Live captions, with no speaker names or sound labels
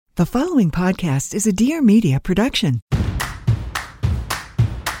The following podcast is a Dear Media production.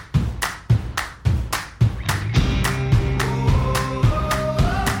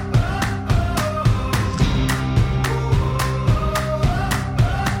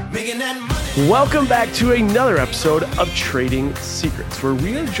 Welcome back to another episode of Trading Secrets, where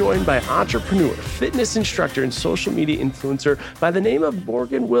we are joined by entrepreneur, fitness instructor, and social media influencer by the name of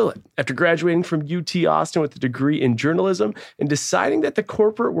Morgan Willett. After graduating from UT Austin with a degree in journalism and deciding that the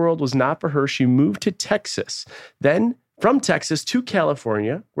corporate world was not for her, she moved to Texas. Then from Texas to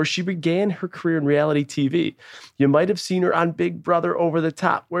California, where she began her career in reality TV. You might have seen her on Big Brother Over the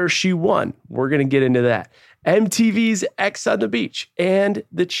Top, where she won. We're going to get into that. MTV's X on the Beach, and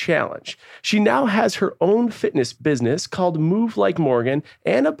The Challenge. She now has her own fitness business called Move Like Morgan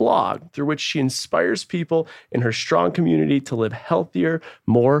and a blog through which she inspires people in her strong community to live healthier,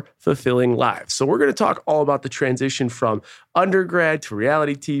 more fulfilling lives. So we're going to talk all about the transition from undergrad to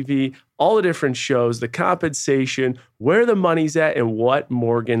reality TV, all the different shows, the compensation, where the money's at, and what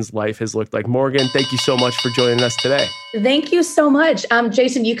Morgan's life has looked like. Morgan, thank you so much for joining us today. Thank you so much.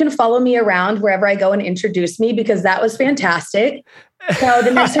 Jason, you can follow me around wherever I go and introduce me because that was fantastic. So the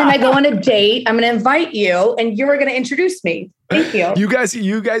next time I go on a date, I'm going to invite you and you're going to introduce me. Thank you. You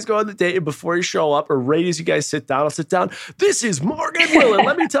guys go on the date, and before you show up, or right as you guys sit down, I'll sit down. This is Morgan Willett.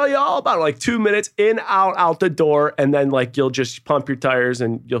 Let me tell you all about it. Like 2 minutes in, out the door. And then like, you'll just pump your tires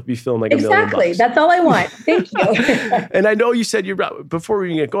and you'll be feeling like $1 million. Exactly. That's all I want. Thank you. And I know you said before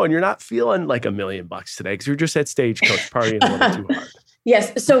we get going, you're not feeling like $1 million today because you're just at Stagecoach partying a little too hard.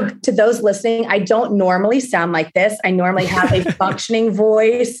 Yes. So to those listening, I don't normally sound like this. I normally have a functioning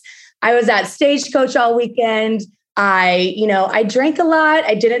voice. I was at Stagecoach all weekend. I drank a lot.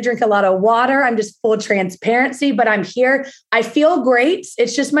 I didn't drink a lot of water. I'm just full transparency, but I'm here. I feel great.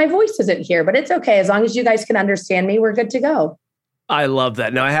 It's just my voice isn't here, but it's okay. As long as you guys can understand me, we're good to go. I love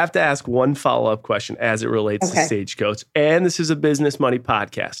that. Now I have to ask one follow-up question as it relates to Stagecoach. And this is a business money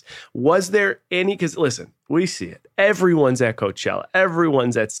podcast. Was there any, because listen, we see it. Everyone's at Coachella.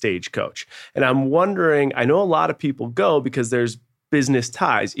 Everyone's at Stagecoach. And I'm wondering, I know a lot of people go because there's business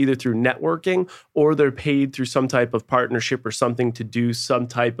ties, either through networking or they're paid through some type of partnership or something to do some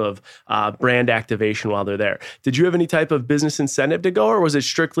type of brand activation while they're there. Did you have any type of business incentive to go, or was it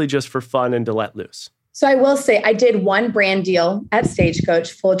strictly just for fun and to let loose? So I will say I did one brand deal at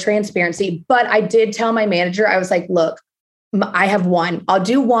Stagecoach, full transparency, but I did tell my manager, I was like, look, I have one. I'll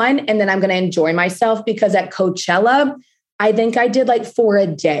do one and then I'm going to enjoy myself, because at Coachella, I think I did like 4 a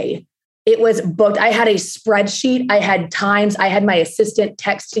day. It was booked. I had a spreadsheet. I had times. I had my assistant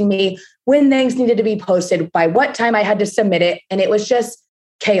texting me when things needed to be posted, by what time I had to submit it. And it was just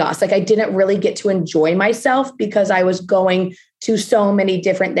chaos. Like I didn't really get to enjoy myself because I was going to so many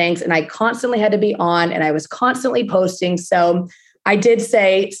different things and I constantly had to be on and I was constantly posting. So I did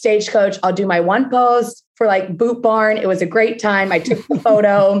say, Stagecoach, I'll do my one post for like Boot Barn. It was a great time. I took the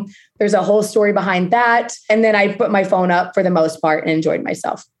photo. There's a whole story behind that. And then I put my phone up for the most part and enjoyed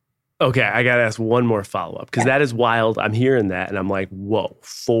myself. Okay, I got to ask one more follow-up because that is wild. I'm hearing that and I'm like, whoa,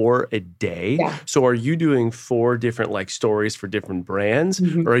 4 a day? Yeah. So are you doing 4 different like stories for different brands?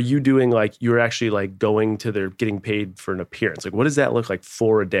 Mm-hmm. Or are you doing like, you're actually like going to their, getting paid for an appearance? Like what does that look like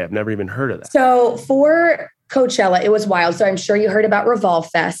 4 a day? I've never even heard of that. So for Coachella, it was wild. So I'm sure you heard about Revolve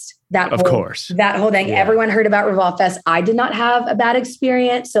Fest. That whole thing. Yeah. Everyone heard about Revolve Fest. I did not have a bad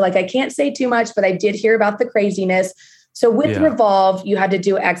experience. So like, I can't say too much, but I did hear about the craziness. So with Revolve, you had to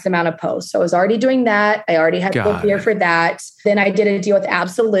do X amount of posts. So I was already doing that. I already had booked here for that. Then I did a deal with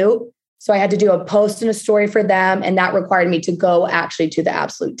Absolute. So I had to do a post and a story for them. And that required me to go actually to the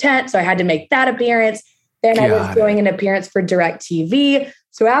Absolute tent. So I had to make that appearance. Then I was doing an appearance for DirecTV.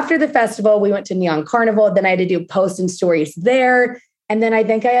 So after the festival, we went to Neon Carnival. Then I had to do posts and stories there. And then I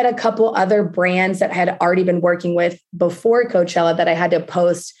think I had a couple other brands that I had already been working with before Coachella that I had to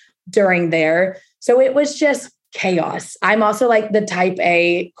post during there. So it was just chaos. I'm also like the type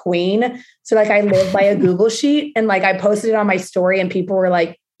A queen. So like I live by a Google sheet and like I posted it on my story and people were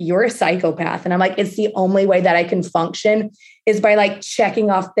like, you're a psychopath. And I'm like, it's the only way that I can function is by like checking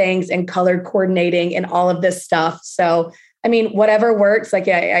off things and color coordinating and all of this stuff. So, I mean, whatever works, like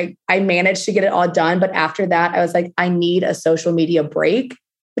I managed to get it all done. But after that, I was like, I need a social media break,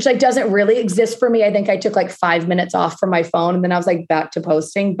 which like doesn't really exist for me. I think I took like 5 minutes off from my phone and then I was like back to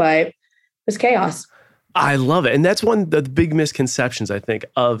posting, but it was chaos. I love it. And that's one of the big misconceptions, I think,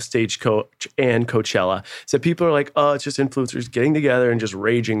 of Stagecoach and Coachella. Is that people are like, oh, it's just influencers getting together and just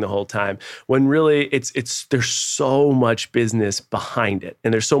raging the whole time. When really there's so much business behind it.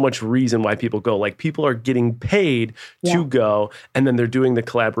 And there's so much reason why people go. Like people are getting paid to go, and then they're doing the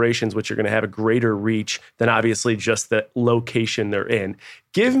collaborations, which are going to have a greater reach than obviously just the location they're in.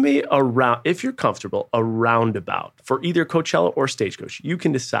 Give me if you're comfortable, a roundabout for either Coachella or Stagecoach. You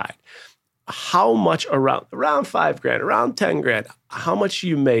can decide. How much around $5,000, around $10,000, how much do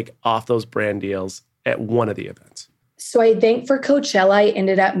you make off those brand deals at one of the events? So I think for Coachella, I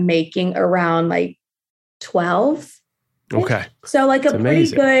ended up making around like 12. Okay. So like a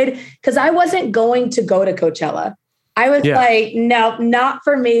pretty good, because I wasn't going to go to Coachella. I was like, no, not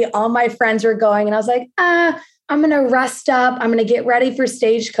for me. All my friends were going. And I was like, I'm going to rest up. I'm going to get ready for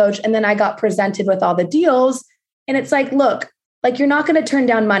Stagecoach. And then I got presented with all the deals. And it's like, look, like, you're not going to turn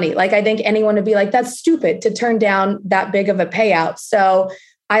down money. Like, I think anyone would be like, that's stupid to turn down that big of a payout. So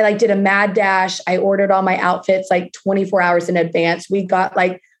I like did a mad dash. I ordered all my outfits like 24 hours in advance. We got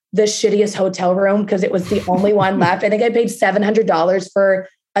like the shittiest hotel room because it was the only one left. I think I paid $700 for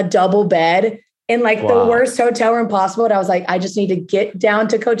a double bed in like the worst hotel room possible. And I was like, I just need to get down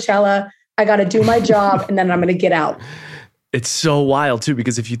to Coachella. I got to do my job and then I'm going to get out. It's so wild too,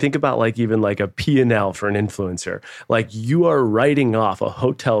 because if you think about like even like a P&L for an influencer, like you are writing off a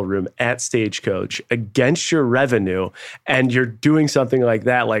hotel room at Stagecoach against your revenue and you're doing something like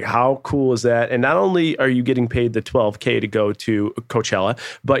that. Like how cool is that? And not only are you getting paid the $12,000 to go to Coachella,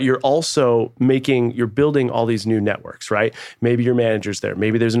 but you're also you're building all these new networks, right? Maybe your manager's there.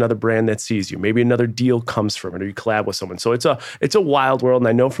 Maybe there's another brand that sees you. Maybe another deal comes from it or you collab with someone. So it's a wild world. And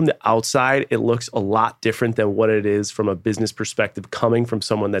I know from the outside, it looks a lot different than what it is from a business perspective coming from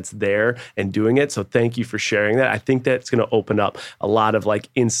someone that's there and doing it. So thank you for sharing that. I think that's going to open up a lot of like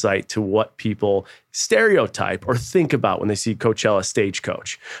insight to what people stereotype or think about when they see Coachella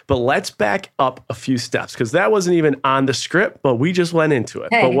Stagecoach. But let's back up a few steps because that wasn't even on the script, but we just went into it.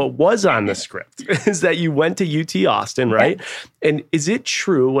 Hey. But what was on the script is that you went to UT Austin, right? Yeah. And is it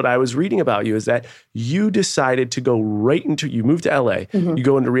true, what I was reading about you is that you decided to go you moved to LA, you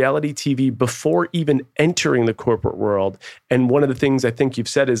go into reality TV before even entering the corporate world. And one of the things I think you've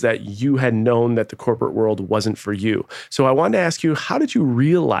said is that you had known that the corporate world wasn't for you. So I wanted to ask you, how did you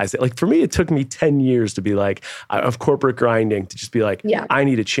realize it? Like for me, it took me 10 years to be like, of corporate grinding, to just be like, I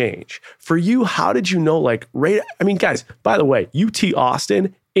need to change. For you, how did you know, like, right? I mean, guys, by the way, UT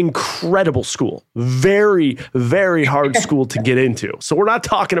Austin, incredible school, very, very hard school to get into. So we're not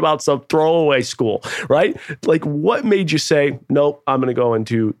talking about some throwaway school, right? Like what made you say, nope, I'm going to go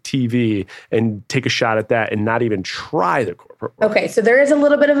into TV and take a shot at that and not even try the corporate world? Okay. So there is a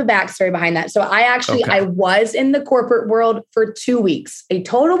little bit of a backstory behind that. So I was in the corporate world for 2 weeks, a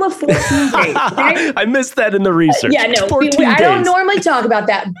total of 14 days. Okay? I missed that in the research. I don't normally talk about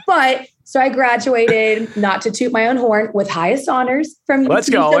that, but so I graduated, not to toot my own horn, with highest honors from UT. Let's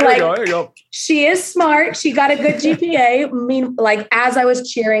go. There you go. She is smart. She got a good GPA. I mean, like as I was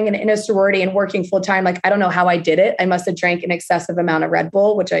cheering and in a sorority and working full time, like I don't know how I did it. I must have drank an excessive amount of Red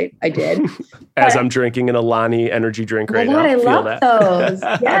Bull, which I did. As I'm drinking an Alani energy drink right now. I love those.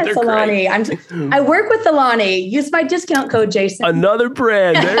 Yes, Alani. I work with Alani. Use my discount code, Jason. Another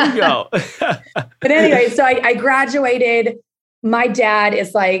brand. There you go. But anyway, so I graduated. My dad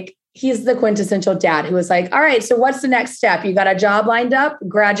is like, he's the quintessential dad who was like, all right, so what's the next step? You got a job lined up?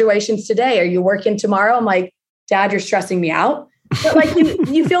 Graduation's today. Are you working tomorrow? I'm like, Dad, you're stressing me out. But like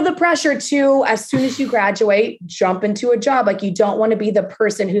you feel the pressure to, as soon as you graduate, jump into a job. Like you don't want to be the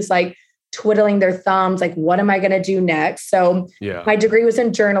person who's like twiddling their thumbs. Like, what am I going to do next? So my degree was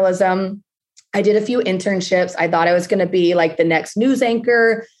in journalism. I did a few internships. I thought I was going to be like the next news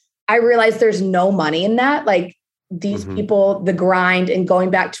anchor. I realized there's no money in that. Like, these people, the grind and going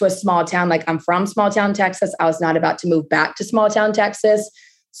back to a small town, like I'm from small town, Texas. I was not about to move back to small town, Texas.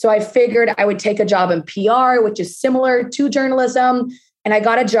 So I figured I would take a job in PR, which is similar to journalism. And I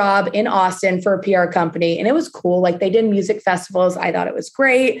got a job in Austin for a PR company and it was cool. Like they did music festivals. I thought it was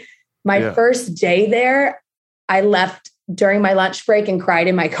great. My first day there, I left during my lunch break and cried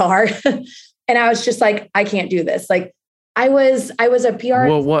in my car. And I was just like, I can't do this. Like, I was a PR.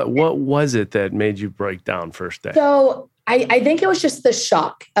 Well, what was it that made you break down first day? So I think it was just the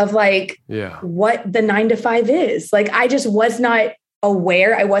shock of like what the 9 to 5 is. Like I just was not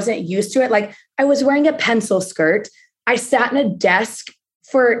aware. I wasn't used to it. Like I was wearing a pencil skirt. I sat in a desk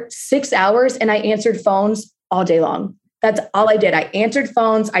for 6 hours and I answered phones all day long. That's all I did. I answered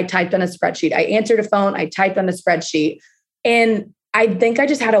phones. I typed on a spreadsheet. I answered a phone. I typed on a spreadsheet. And I think I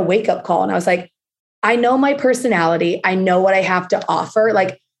just had a wake up call and I was like, I know my personality. I know what I have to offer.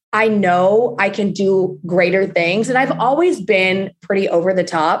 Like I know I can do greater things. And I've always been pretty over the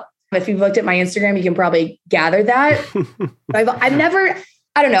top. If you've looked at my Instagram, you can probably gather that. I've never,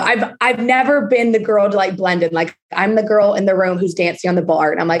 I don't know. I've never been the girl to like blend in. Like I'm the girl in the room who's dancing on the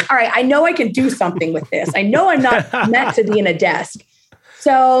bar. And I'm like, all right, I know I can do something with this. I know I'm not meant to be in a desk.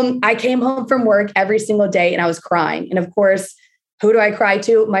 So I came home from work every single day and I was crying. And of course, who do I cry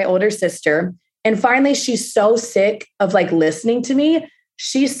to? My older sister. And finally, she's so sick of like listening to me.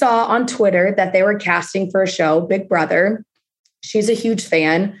 She saw on Twitter that they were casting for a show, Big Brother. She's a huge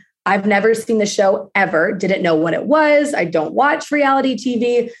fan. I've never seen the show ever, didn't know what it was. I don't watch reality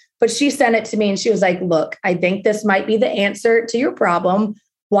TV, but she sent it to me and she was like, look, I think this might be the answer to your problem.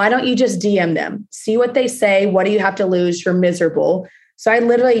 Why don't you just DM them? See what they say. What do you have to lose? You're miserable. So I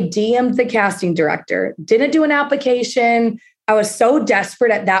literally DM'd the casting director, didn't do an application. I was so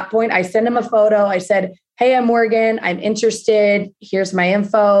desperate at that point. I sent him a photo. I said, hey, I'm Morgan. I'm interested. Here's my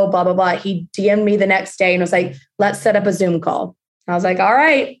info, blah, blah, blah. He DM'd me the next day and was like, let's set up a Zoom call. I was like, all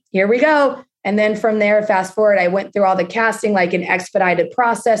right, here we go. And then from there, fast forward, I went through all the casting, like an expedited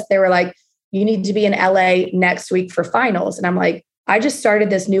process. They were like, you need to be in LA next week for finals. And I'm like, I just started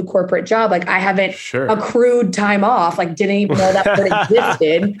this new corporate job. Like I haven't accrued time off, like didn't even know that word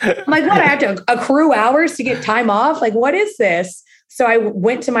existed. I'm like, what? I have to accrue hours to get time off? Like, what is this? So I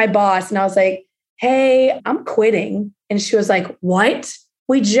went to my boss and I was like, hey, I'm quitting. And she was like, what?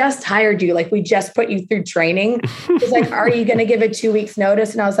 We just hired you. Like we just put you through training. She's like, are you going to give a 2 weeks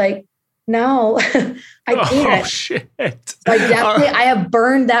notice? And I was like, no, I can't. Oh, shit. Like definitely, I have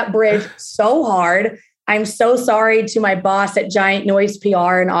burned that bridge so hard. I'm so sorry to my boss at Giant Noise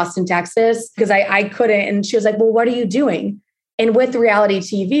PR in Austin, Texas, because I couldn't. And she was like, well, what are you doing? And with reality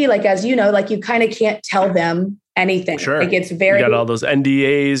TV, like, as you know, like you kind of can't tell them anything. Sure. Like it's very, you got all those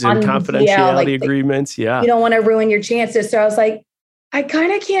NDAs and confidentiality agreements. Yeah. You don't want to ruin your chances. So I was like, I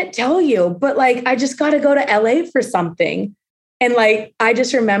kind of can't tell you, but like, I just got to go to LA for something. And like, I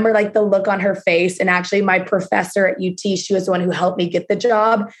just remember like the look on her face. And actually my professor at UT, she was the one who helped me get the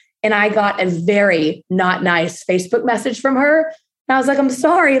job. And I got a very not nice Facebook message from her. And I was like, I'm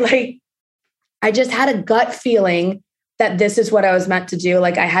sorry. Like, I just had a gut feeling that this is what I was meant to do.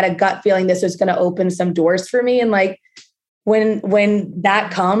 Like I had a gut feeling this was going to open some doors for me. And like, when that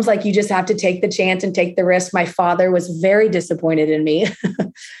comes, like you just have to take the chance and take the risk. My father was very disappointed in me,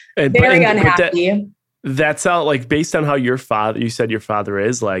 very unhappy. That's how, like, based on how you said your father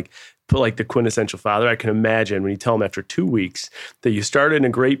is like the quintessential father. I can imagine when you tell him after 2 weeks that you started in a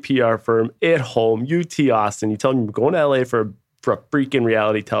great PR firm at home, UT Austin, you tell him you're going to LA for a freaking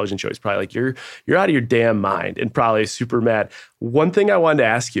reality television show. He's probably like, you're out of your damn mind, and probably super mad. One thing I wanted to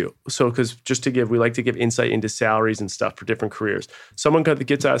ask you, so because we like to give insight into salaries and stuff for different careers. Someone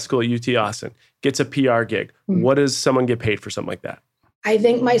gets out of school at UT Austin, gets a PR gig. Mm-hmm. What does someone get paid for something like that? I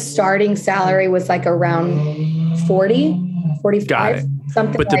think my starting salary was like around 40, 45, Got it.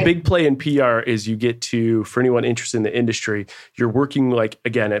 Something. But the big play in PR is you get to, for anyone interested in the industry, you're working like,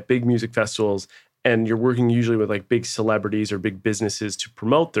 again, at big music festivals, and you're working usually with like big celebrities or big businesses to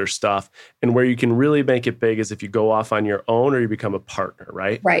promote their stuff. And where you can really make it big is if you go off on your own or you become a partner,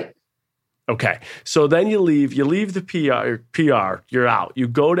 right? Right. Okay. So then you leave the PR, you're out. You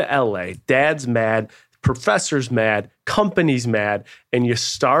go to LA, dad's mad, professor's mad, company's mad, and you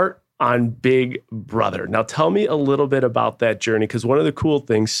start on Big Brother. Now tell me a little bit about that journey, because one of the cool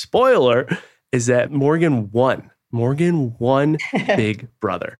things, spoiler, is that Morgan won. Morgan won Big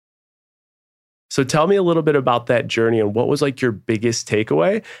Brother. So tell me a little bit about that journey and what was like your biggest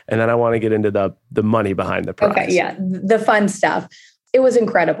takeaway. And then I want to get into the money behind the prize. Okay, yeah, the fun stuff. It was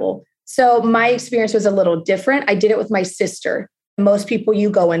incredible. So my experience was a little different. I did it with my sister. Most people, you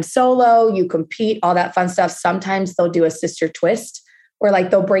go in solo, you compete, all that fun stuff. Sometimes they'll do a sister twist, or like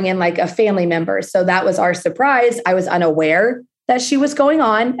they'll bring in like a family member. So that was our surprise. I was unaware that she was going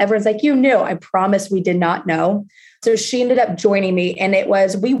on. Everyone's like, you knew. I promise we did not know. So she ended up joining me, and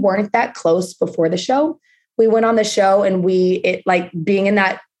we weren't that close before the show. We went on the show, and like being in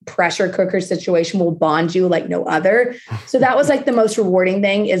that pressure cooker situation will bond you like no other. So that was like the most rewarding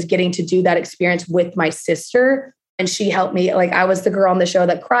thing, is getting to do that experience with my sister. And she helped me. Like I was the girl on the show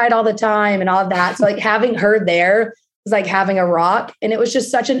that cried all the time and all of that. So like having her there was like having a rock. And it was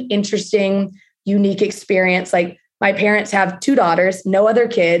just such an interesting, unique experience. Like my parents have 2 daughters, no other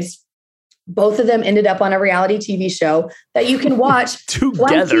kids. Both of them ended up on a reality TV show that you can watch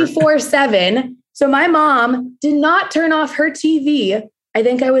 24/7. So my mom did not turn off her TV. I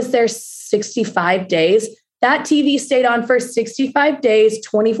think I was there 65 days. That TV stayed on for 65 days,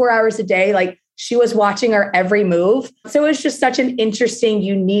 24 hours a day. Like she was watching our every move. So it was just such an interesting,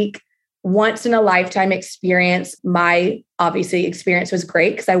 unique, once in a lifetime experience. My obviously experience was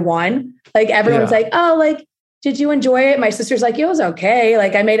great because I won. Like everyone's like, oh, like, did you enjoy it? My sister's like, it was okay.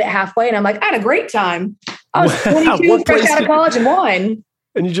 Like I made it halfway and I'm like, I had a great time. I was 22, fresh out of college and won.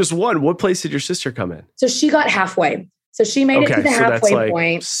 And you just won. What place did your sister come in? So she got halfway. So she made it to the halfway like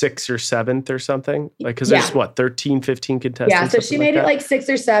point. 6th or 7th or something? Like, because there's 13, 15 contestants? Yeah, so she made it like 6th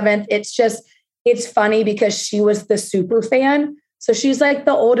or 7th. It's funny because she was the super fan. So she's like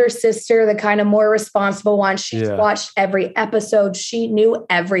the older sister, the kind of more responsible one. She's watched every episode. She knew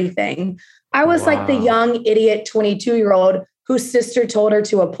everything. I was like the young idiot 22-year-old whose sister told her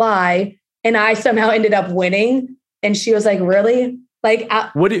to apply. And I somehow ended up winning. And she was like, really? Like,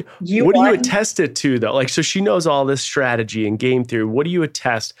 what do you attest it to though? Like, so she knows all this strategy and game theory. What do you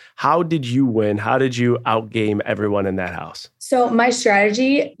attest? How did you win? How did you outgame everyone in that house? So my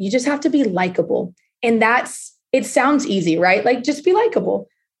strategy, you just have to be likable. And it sounds easy, right? Like just be likable.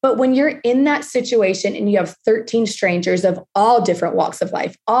 But when you're in that situation and you have 13 strangers of all different walks of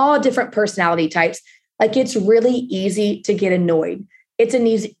life, all different personality types, like it's really easy to get annoyed. It's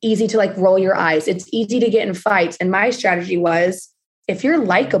easy to like roll your eyes. It's easy to get in fights. And my strategy was, if you're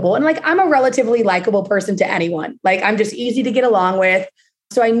likable, and like I'm a relatively likable person to anyone, like I'm just easy to get along with.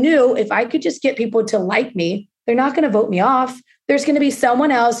 So I knew if I could just get people to like me, they're not going to vote me off. There's going to be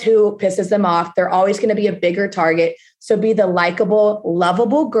someone else who pisses them off. They're always going to be a bigger target. So be the likable,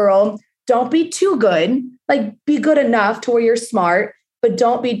 lovable girl. Don't be too good. Like be good enough to where you're smart, but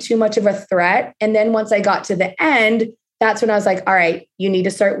don't be too much of a threat. And then once I got to the end, that's when I was like, all right, you need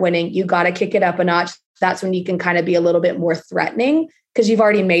to start winning. You got to kick it up a notch. That's when you can kind of be a little bit more threatening because you've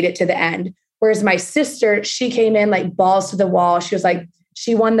already made it to the end. Whereas my sister, she came in like balls to the wall. She was like,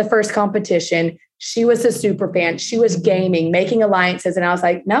 she won the first competition. She was a super fan. She was gaming, making alliances. And I was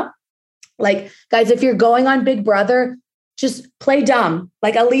like, no, like guys, if you're going on Big Brother, just play dumb,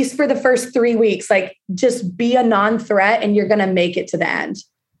 like at least for the first 3 weeks, like just be a non-threat and you're going to make it to the end.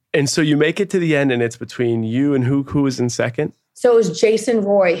 And so you make it to the end and it's between you and who was in second? So it was Jason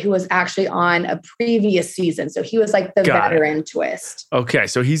Roy, who was actually on a previous season. So he was like the veteran twist. Okay.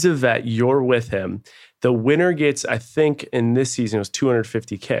 So he's a vet. You're with him. The winner gets, I think in this season, it was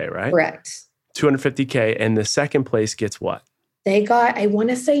 $250K, right? Correct. $250K. And the second place gets what? They got, I want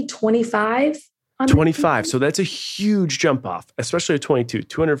to say 25. 25. So that's a huge jump off, especially at 22,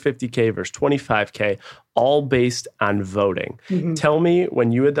 $250K versus $25K, all based on voting. Mm-hmm. Tell me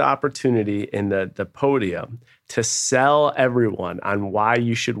when you had the opportunity in the podium to sell everyone on why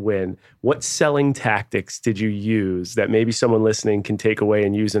you should win, what selling tactics did you use that maybe someone listening can take away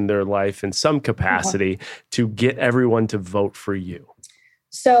and use in their life in some capacity to get everyone to vote for you?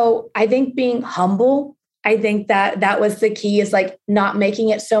 So I think being humble, I think that was the key, is like not making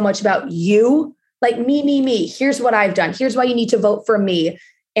it so much about you. Like me. Here's what I've done. Here's why you need to vote for me.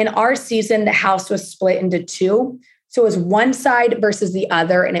 In our season, the house was split into two. So it was one side versus the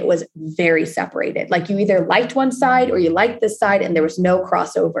other, and it was very separated. Like you either liked one side or you liked this side, and there was no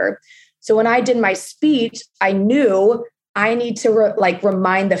crossover. So when I did my speech, I knew I need to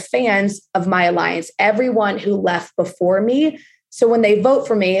remind the fans of my alliance, everyone who left before me. So when they vote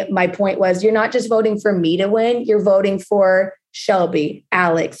for me, my point was, you're not just voting for me to win, you're voting for Shelby,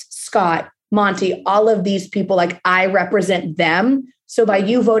 Alex, Scott, Monty, all of these people. Like I represent them. So by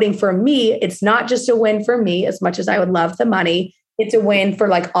you voting for me, it's not just a win for me, as much as I would love the money, it's a win for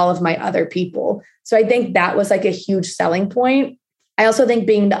like all of my other people. So I think that was like a huge selling point. I also think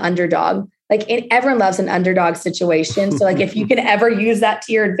being the underdog, like everyone loves an underdog situation. So like if you can ever use that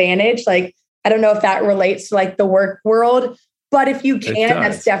to your advantage, like, I don't know if that relates to like the work world, but if you can,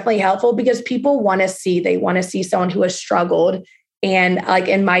 that's definitely helpful because people want to see someone who has struggled. And like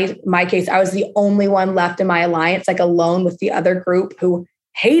in my case, I was the only one left in my alliance, like alone with the other group who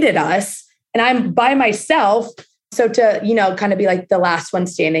hated us. And I'm by myself. So to, kind of be like the last one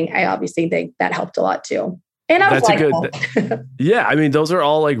standing, I obviously think that helped a lot too. And I was likable. Yeah. I mean, those are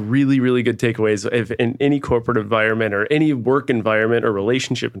all like really, really good takeaways. If in any corporate environment or any work environment or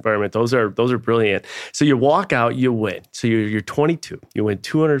relationship environment, those are brilliant. So you walk out, you win. So you're 22, you win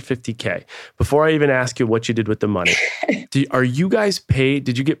 $250K. Before I even ask you what you did with the money, are you guys paid?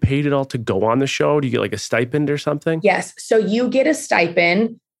 Did you get paid at all to go on the show? Do you get like a stipend or something? Yes. So you get a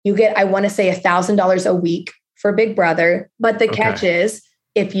stipend. You get, I want to say $1,000 a week for Big Brother. But the catch is,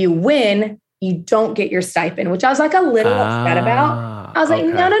 if you win, you don't get your stipend, which I was like a little upset about. I was like,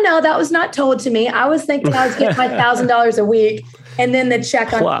 no, that was not told to me. I was thinking I was getting my $1,000 a week. And then the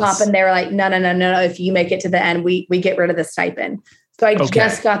check on top, and they were like, no. If you make it to the end, we get rid of the stipend. So I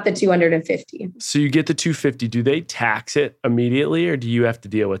just got the $250. So you get the $250. Do they tax it immediately or do you have to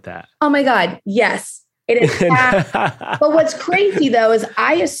deal with that? Oh my God. Yes. It is but what's crazy though, is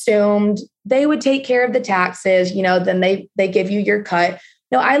I assumed they would take care of the taxes, then they give you your cut.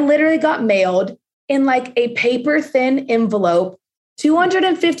 No, I literally got mailed in like a paper thin envelope,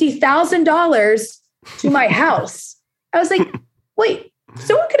 $250,000 to my house. I was like, wait,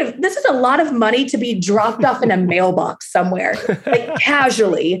 someone this is a lot of money to be dropped off in a mailbox somewhere, like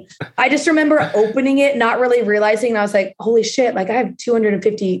casually. I just remember opening it, not really realizing. And I was like, holy shit, like I have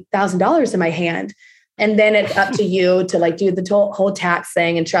 $250,000 in my hand. And then it's up to you to like do the whole tax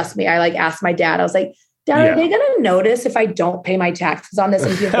thing. And trust me, I like asked my dad, I was like, Dad, are they going to notice if I don't pay my taxes on this?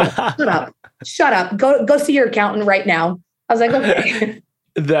 And he was like, shut up, go see your accountant right now. I was like, okay.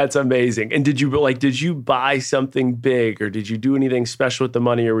 That's amazing. And did you buy something big, or did you do anything special with the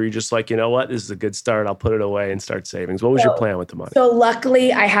money, or were you just like, you know what, this is a good start, I'll put it away and start savings? What was your plan with the money? So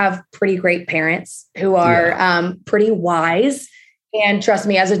luckily I have pretty great parents who are pretty wise. And trust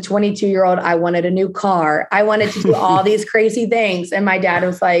me, as a 22-year-old, I wanted a new car. I wanted to do all these crazy things. And my dad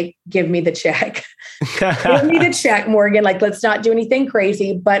was like, give me the check. Give me the check, Morgan. Like, let's not do anything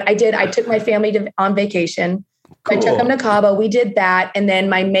crazy. But I did. I took my family on vacation. Cool. I took them to Cabo. We did that. And then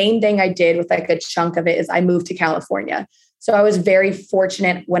my main thing I did with like a chunk of it is I moved to California. So I was very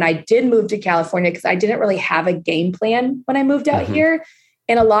fortunate when I did move to California, because I didn't really have a game plan when I moved out here.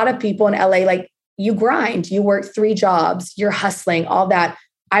 And a lot of people in LA, like, you grind, you work 3 jobs, you're hustling, all that.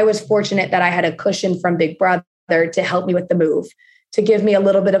 I was fortunate that I had a cushion from Big Brother to help me with the move, to give me a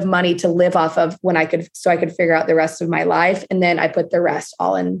little bit of money to live off of so I could figure out the rest of my life. And then I put the rest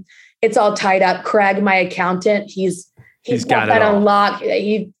all in. It's all tied up. Craig, my accountant, he's got that unlocked.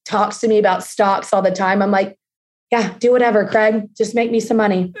 He talks to me about stocks all the time. I'm like, yeah, do whatever, Craig. Just make me some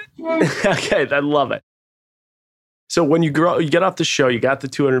money. Okay, I love it. So when you get off the show, you got the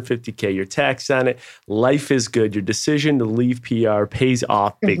 $250K, you're taxed on it, life is good. Your decision to leave PR pays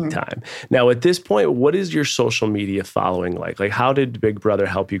off big time. Now, at this point, what is your social media following like? Like, how did Big Brother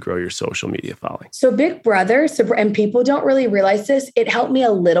help you grow your social media following? So Big Brother, and people don't really realize this, it helped me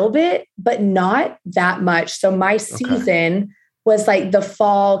a little bit, but not that much. So my season was like the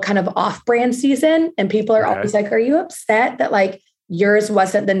fall kind of off-brand season. And people are always like, are you upset that like yours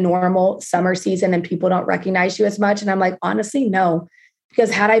wasn't the normal summer season and people don't recognize you as much? And I'm like, honestly, no,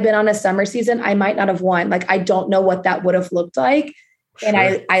 because had I been on a summer season, I might not have won. Like, I don't know what that would have looked like. Sure.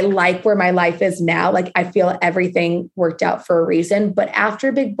 And I like where my life is now. Like, I feel everything worked out for a reason. But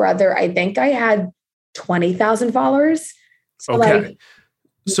after Big Brother, I think I had 20,000 followers. So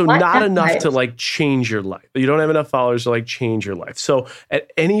so not enough to like change your life. You don't have enough followers to like change your life. So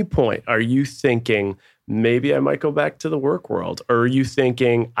at any point, are you thinking, maybe I might go back to the work world? Or are you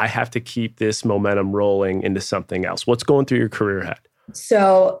thinking, I have to keep this momentum rolling into something else? What's going through your career head?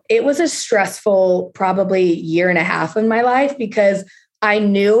 So it was a stressful, probably 1.5 years in my life, because I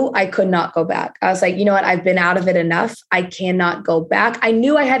knew I could not go back. I was like, you know what? I've been out of it enough. I cannot go back. I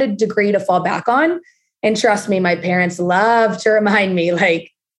knew I had a degree to fall back on. And trust me, my parents love to remind me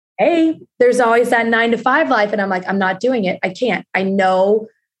like, hey, there's always that 9-to-5 life. And I'm like, I'm not doing it. I can't. I know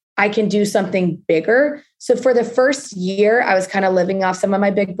I can do something bigger. So for the first year, I was kind of living off some of my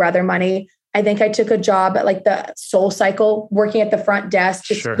Big Brother money. I think I took a job at like the Soul Cycle, working at the front desk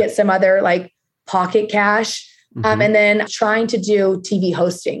just to get some other like pocket cash. And then trying to do TV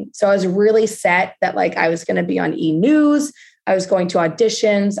hosting. So I was really set that like I was going to be on E! News. I was going to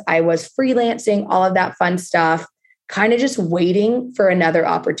auditions. I was freelancing, all of that fun stuff, kind of just waiting for another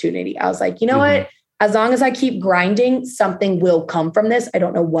opportunity. I was like, you know what? As long as I keep grinding, something will come from this. I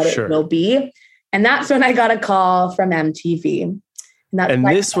don't know what it will be. And that's when I got a call from MTV. And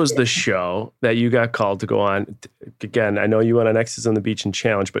this was the show that you got called to go on. Again, I know you went on X's on the Beach and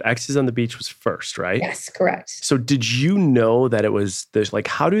Challenge, but X's on the Beach was first, right? Yes, correct. So did you know that it was this, like,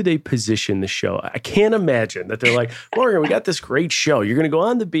 how do they position the show? I can't imagine that they're like, Morgan, we got this great show. You're going to go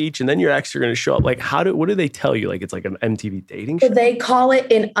on the beach and then your ex are going to show up. Like, what do they tell you? Like, it's like an MTV dating show? So they call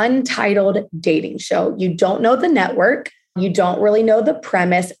it an untitled dating show. You don't know the network. You don't really know the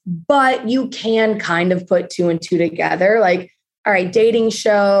premise, but you can kind of put 2 and 2 together. Like, all right, dating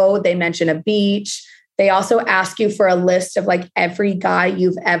show, they mention a beach. They also ask you for a list of like every guy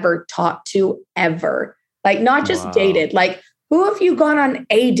you've ever talked to ever. Like not just dated, like who have you gone on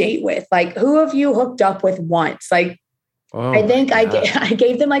a date with? Like who have you hooked up with once? Like I think I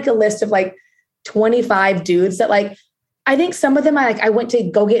gave them like a list of like 25 dudes that like, I think some of them I went to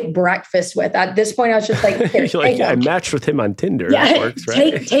go get breakfast with. At this point, I was just like, you're like, I matched with him on Tinder. Yeah, that works,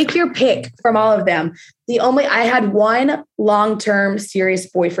 right? Take your pick from all of them. I had one long-term serious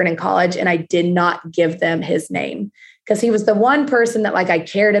boyfriend in college, and I did not give them his name because he was the one person that like I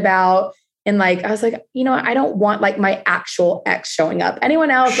cared about. And like, I was like, you know, I don't want like my actual ex showing up.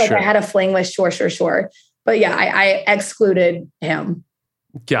 Anyone else, like I had a fling with, sure. But yeah, I excluded him.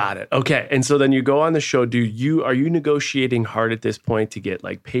 Got it. Okay. And so then you go on the show. Are you negotiating hard at this point to get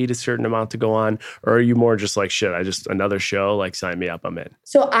like paid a certain amount to go on? Or are you more just like, shit, another show, like sign me up, I'm in?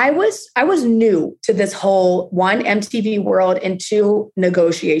 So I was new to this whole one, MTV world, and two,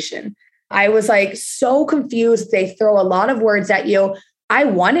 negotiation. I was like so confused. They throw a lot of words at you. I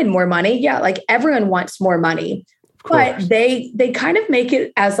wanted more money. Yeah. Like everyone wants more money, but they kind of make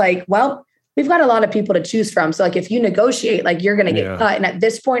it as like, well, we've got a lot of people to choose from. So like, if you negotiate, like you're going to get cut. And at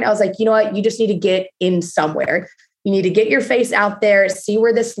this point I was like, you know what? You just need to get in somewhere. You need to get your face out there, see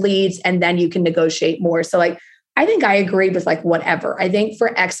where this leads, and then you can negotiate more. So like, I think I agreed with like whatever. I think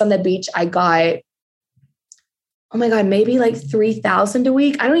for X on the Beach, I got, oh my God, maybe like 3,000 a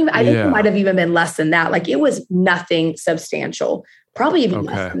week. I think it might have even been less than that. Like it was nothing substantial, probably even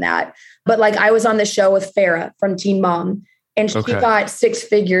less than that. But like I was on the show with Farrah from Teen Mom, and she got 6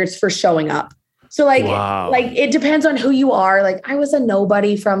 figures for showing up. So like, like it depends on who you are. Like I was a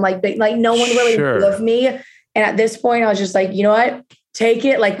nobody from like no one really loved me. And at this point I was just like, you know what, take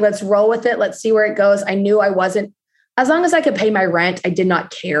it. Like, let's roll with it. Let's see where it goes. I knew I wasn't, as long as I could pay my rent, I did not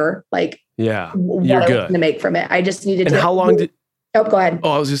care. Like, what I was going to make from it. I just needed to. And how long did? Oh, go ahead.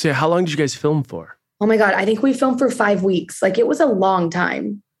 Oh, I was going to say, how long did you guys film for? Oh my God. I think we filmed for 5 weeks. Like it was a long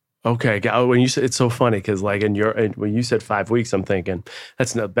time. Okay. When you said, it's so funny because like when you said 5 weeks, I'm thinking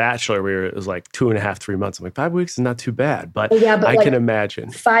that's The Bachelor where it was like 2.5, 3 months. I'm like, 5 weeks is not too bad, but I can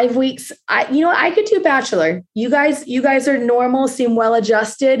imagine 5 weeks. I could do Bachelor. You guys are normal, seem well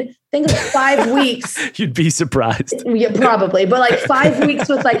adjusted. Think of 5 weeks. You'd be surprised. Yeah, probably. But like 5 weeks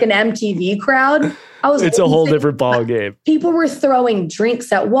with like an MTV crowd. It's a whole different ball game. People were throwing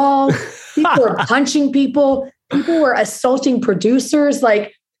drinks at walls. People were punching people. People were assaulting producers.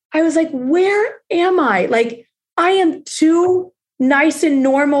 Like, I was like, where am I? Like, I am too nice and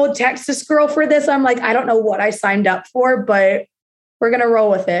normal Texas girl for this. I'm like, I don't know what I signed up for, but we're going to roll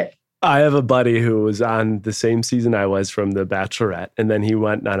with it. I have a buddy who was on the same season I was from The Bachelorette, and then he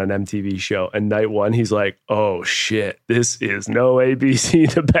went on an MTV show, and night one, he's like, oh shit, this is no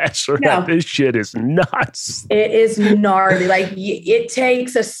ABC The Bachelorette. No. This shit is nuts. It is gnarly. Like it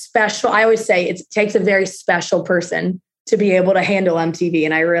takes I always say it takes a very special person to be able to handle MTV.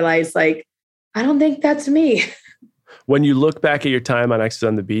 And I realized like, I don't think that's me. When you look back at your time on X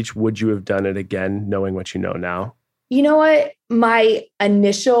on the Beach, would you have done it again, knowing what you know now? You know what? My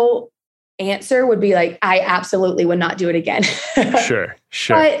initial answer would be like, I absolutely would not do it again. Sure.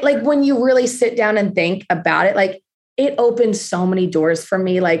 But like when you really sit down and think about it, like it opened so many doors for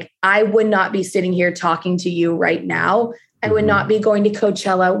me. Like I would not be sitting here talking to you right now. I would not be going to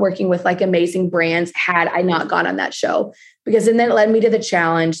Coachella working with like amazing brands had I not gone on that show, because then it led me to the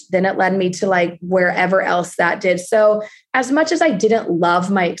challenge. Then it led me to like wherever else that did. So as much as I didn't love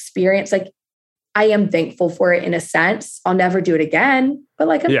my experience, like I am thankful for it in a sense. I'll never do it again, but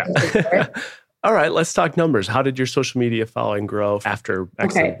like, I'm thankful for it. All right, let's talk numbers. How did your social media following grow after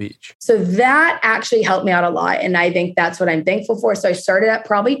X on the Beach? So that actually helped me out a lot. And I think that's what I'm thankful for. So I started at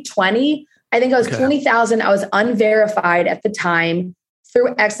probably 20. I think I was 20,000. I was unverified at the time.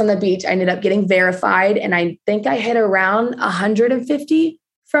 Through X on the Beach, I ended up getting verified. And I think I hit around 150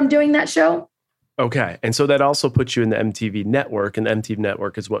 from doing that show. Okay. And so that also puts you in the MTV network, and the MTV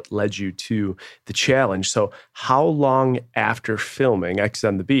network is what led you to the challenge. So how long after filming X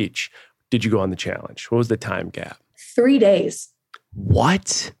on the Beach did you go on the challenge? What was the time gap? 3 days.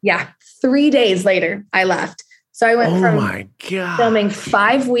 What? Yeah. 3 days later, I left. So I went from filming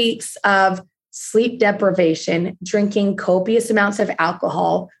 5 weeks of sleep deprivation, drinking copious amounts of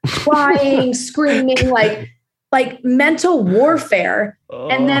alcohol, crying, screaming, like mental warfare. Oh.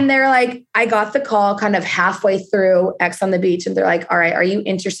 And then they're like, I got the call kind of halfway through X on the Beach. And they're like, all right, are you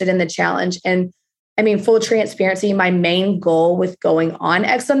interested in the challenge? And I mean, full transparency, my main goal with going on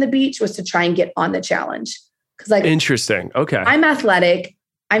X on the Beach was to try and get on the challenge. Because like, interesting. Okay. I'm athletic.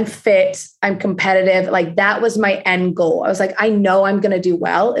 I'm fit. I'm competitive. Like that was my end goal. I was like, I know I'm going to do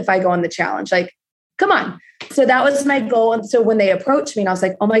well if I go on the challenge. Like, come on. So that was my goal. And so when they approached me and I was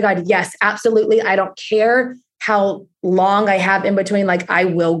like, oh my God, yes, absolutely. I don't care how long I have in between. Like I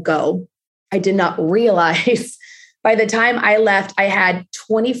will go. I did not realize by the time I left, I had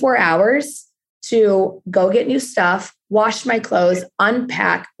 24 hours to go get new stuff, wash my clothes,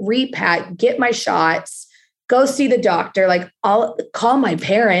 unpack, repack, get my shots, go see the doctor. Like I'll call my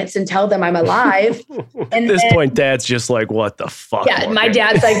parents and tell them I'm alive. And at this point, Dad's just like, what the fuck? Yeah, my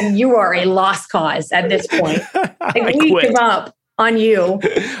dad's like, you are a lost cause at this point. Like we give up on you.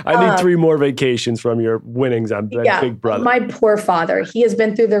 I need 3 more vacations from your winnings on Big Brother. My poor father. He has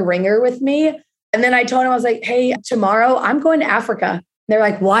been through the ringer with me. And then I told him, I was like, hey, tomorrow I'm going to Africa. And they're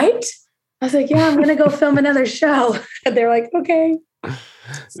like, what? I was like, yeah, I'm going to go film another show. And they're like, okay.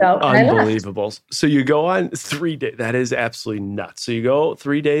 So unbelievable. So you go on 3 days. That is absolutely nuts. So you go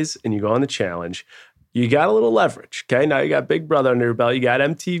 3 days and you go on the challenge. You got a little leverage. Okay. Now you got Big Brother under your belt. You got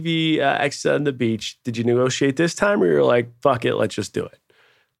MTV X on the beach. Did you negotiate this time or you're like, fuck it, let's just do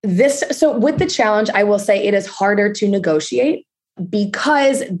it? So with the challenge, I will say it is harder to negotiate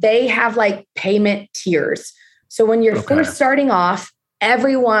because they have like payment tiers. So when you're first starting off,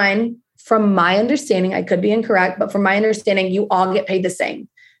 everyone, from my understanding, I could be incorrect, but from my understanding, you all get paid the same.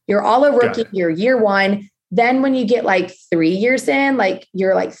 You're all a rookie, you're year one. Then when you get like 3 years in, like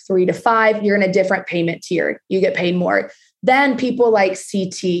you're like 3 to 5, you're in a different payment tier. You get paid more. Then people like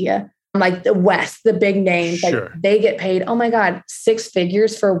CT, like the West, the big names, like they get paid, oh my God, 6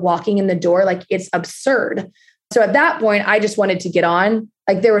 figures for walking in the door. Like it's absurd. So at that point, I just wanted to get on.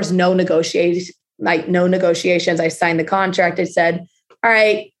 Like there was no negotiations. I signed the contract. I said, all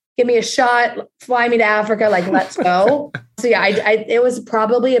right, give me a shot, fly me to Africa, like, let's go. So yeah, it was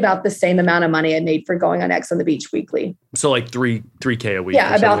probably about the same amount of money I made for going on X on the Beach weekly. So like $3K a week.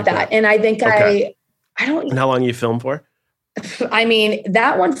 Yeah, about that. And I think I don't. And how long you film for? I mean,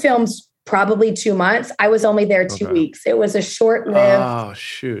 that one films probably 2 months. I was only there 2 weeks. It was a short lived. Oh,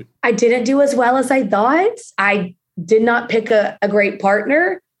 shoot. I didn't do as well as I thought. I did not pick a great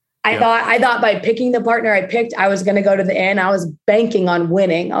partner. I thought by picking the partner I picked, I was going to go to the end. I was banking on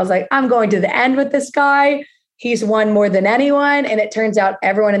winning. I was like, I'm going to the end with this guy. He's won more than anyone. And it turns out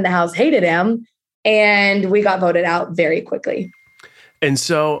everyone in the house hated him. And we got voted out very quickly. And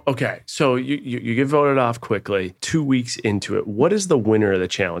so, so you get voted off quickly. 2 weeks into it, what does the winner of the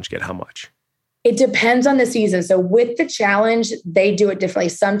challenge get? How much? It depends on the season. So with the challenge, they do it differently.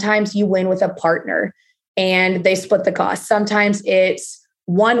 Sometimes you win with a partner and they split the cost. Sometimes it's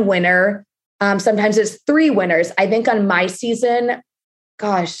one winner. Sometimes it's 3 winners. I think on my season,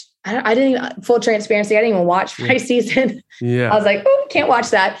 gosh, I didn't even, full transparency, I didn't even watch my season. Yeah. I was like, oh, can't watch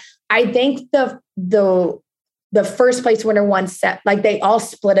that. I think the first place winner won set, like they all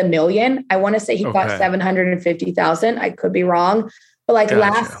split $1 million. I want to say he got 750,000. I could be wrong. But like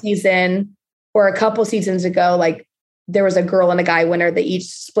last season or a couple seasons ago, like there was a girl and a guy winner. They each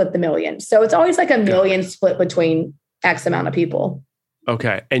split the $1 million. So it's always like $1 million split between X amount of people.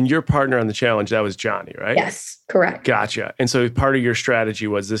 Okay. And your partner on the challenge, that was Johnny, right? Yes, correct. Gotcha. And so part of your strategy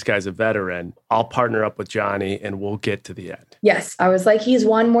was this guy's a veteran. I'll partner up with Johnny and we'll get to the end. Yes. I was like, he's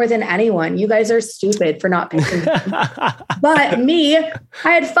won more than anyone. You guys are stupid for not picking him. But me, I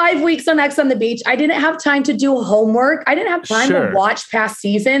had 5 weeks on X on the Beach. I didn't have time to do homework. I didn't have time to watch past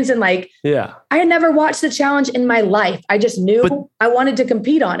seasons. And I had never watched the challenge in my life. I just knew I wanted to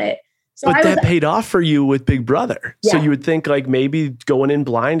compete on it. So but that paid off for you with Big Brother. Yeah. So you would think like maybe going in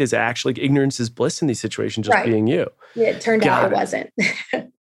blind is actually ignorance is bliss in these situations, just being you. Yeah, it turned out it wasn't.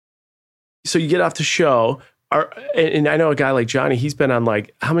 So you get off the show. And I know a guy like Johnny, he's been on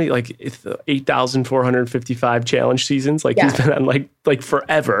like how many, like 8,455 challenge seasons. Like he's been on like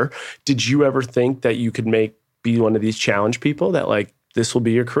forever. Did you ever think that you could be one of these challenge people that like this will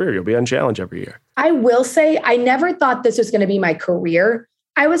be your career? You'll be on challenge every year. I will say I never thought this was going to be my career.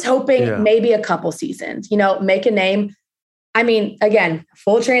 I was hoping maybe a couple seasons, make a name. I mean, again,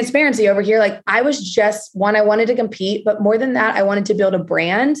 full transparency over here. Like I was just I wanted to compete, but more than that, I wanted to build a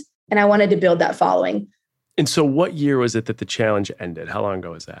brand and I wanted to build that following. And so what year was it that the challenge ended? How long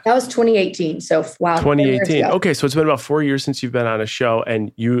ago was that? That was 2018. So wow. 2018. Okay. So it's been about 4 years since you've been on a show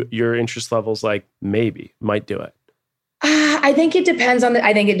and your interest level's like maybe might do it. I think it depends on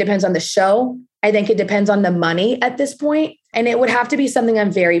the show. I think it depends on the money at this point. And it would have to be something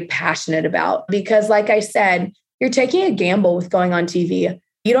I'm very passionate about because like I said, you're taking a gamble with going on TV.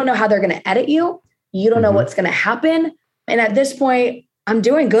 You don't know how they're going to edit you. You don't know what's going to happen. And at this point, I'm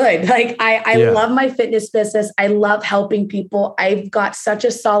doing good. Like I love my fitness business. I love helping people. I've got such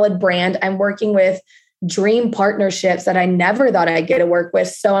a solid brand. I'm working with dream partnerships that I never thought I'd get to work with.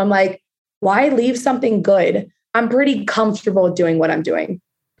 So I'm like, why leave something good? I'm pretty comfortable doing what I'm doing.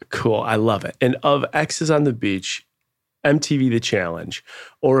 Cool. I love it. And of X's on the Beach, MTV The Challenge,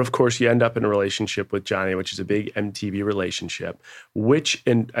 or of course you end up in a relationship with Johnny, which is a big MTV relationship,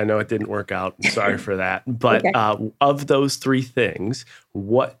 and I know it didn't work out. I'm sorry for that. But of those 3 things,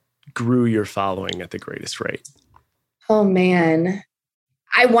 what grew your following at the greatest rate? Oh man.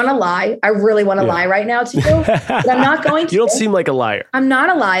 I want to lie. I really want to lie right now to you, but I'm not going to. You don't seem like a liar. I'm not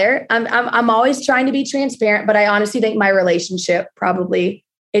a liar. I'm always trying to be transparent, but I honestly think my relationship probably,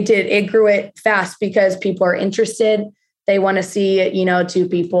 it grew it fast because people are interested. They want to see, two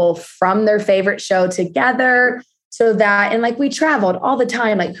people from their favorite show together. So that, and like we traveled all the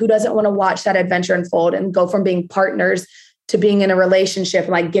time, like who doesn't want to watch that adventure unfold and go from being partners to being in a relationship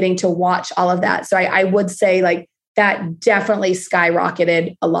and like getting to watch all of that. So I would say like that definitely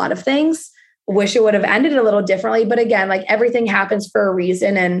skyrocketed a lot of things. Wish it would have ended a little differently. But again, like everything happens for a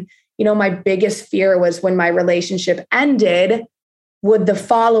reason. And, my biggest fear was when my relationship ended, would the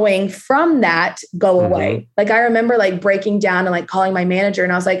following from that go away? Like I remember like breaking down and like calling my manager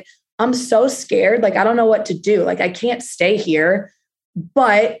and I was like, I'm so scared. Like, I don't know what to do. Like, I can't stay here.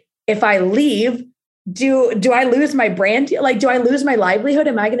 But if I leave, do I lose my brand? Like, do I lose my livelihood?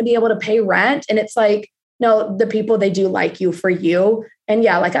 Am I going to be able to pay rent? And it's like, no, the people, they do like you for you. And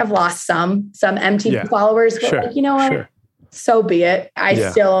yeah, like I've lost some MTV followers, but like, you know what? So be it. I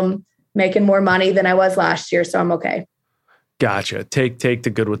still am making more money than I was last year. So I'm okay. Gotcha. Take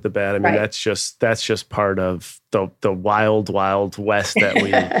the good with the bad. I mean, that's just part of the wild west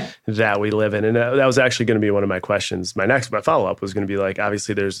that we live in. And that was actually going to be one of my questions. My follow-up was going to be like,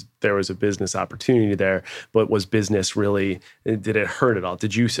 obviously there was a business opportunity there, but was business really, did it hurt at all?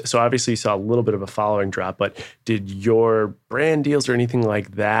 So obviously you saw a little bit of a following drop, but did your brand deals or anything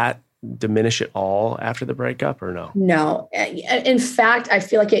like that diminish at all after the breakup or no? No. In fact, I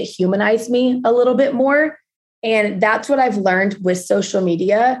feel like it humanized me a little bit more. And that's what I've learned with social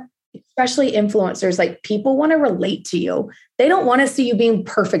media, especially influencers. Like people want to relate to you. They don't want to see you being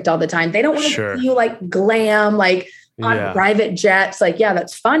perfect all the time. They don't want to see you like glam, like on private jets. Like, yeah,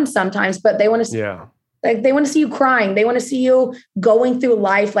 that's fun sometimes, but they want to see, like, they want to see you crying. They want to see you going through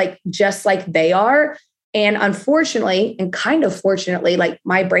life, like just like they are. And unfortunately, and kind of fortunately, like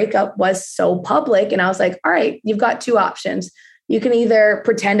my breakup was so public and I was like, all right, you've got two options. You can either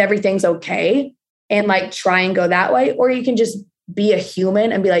pretend everything's okay and like try and go that way, or you can just be a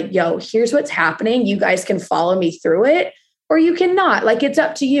human and be like, yo, here's what's happening. You guys can follow me through it, or you cannot. Like, it's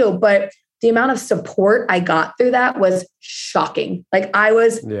up to you. But the amount of support I got through that was shocking. Like I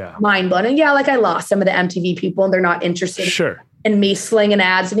was mind blown. And like I lost some of the MTV people and they're not interested in me slinging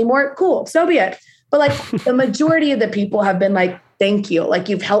ads anymore. Cool. So be it. But like the majority of the people have been like, thank you. Like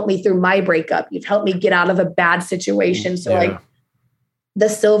you've helped me through my breakup. You've helped me get out of a bad situation. So like, the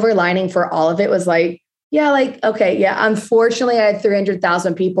silver lining for all of it was like, unfortunately I had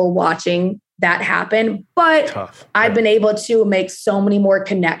 300,000 people watching that happen, but I've been able to make so many more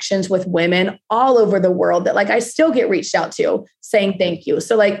connections with women all over the world that like, I still get reached out to saying thank you.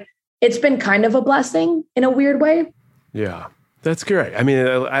 So like, it's been kind of a blessing in a weird way. Yeah. That's great. I mean,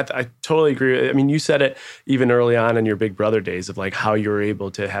 I totally agree. I mean, you said it even early on in your Big Brother days of like how you were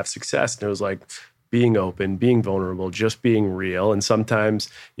able to have success. And it was like, being open, being vulnerable, just being real. And sometimes,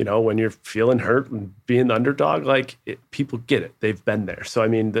 when you're feeling hurt and being the underdog, like people get it. They've been there. So, I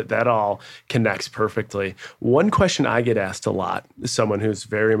mean, that all connects perfectly. One question I get asked a lot, someone who's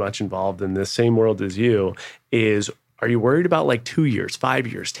very much involved in the same world as you, is, are you worried about like 2 years, 5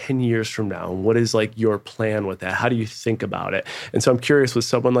 years, 10 years from now? And what is like your plan with that? How do you think about it? And so I'm curious with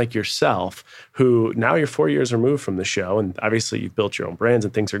someone like yourself, who now you're 4 years removed from the show, and obviously you've built your own brands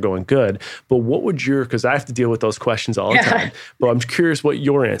and things are going good, but what would because I have to deal with those questions all the time, but I'm curious what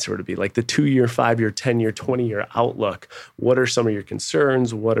your answer would be, like the 2 year, 5 year, 10 year, 20 year outlook. What are some of your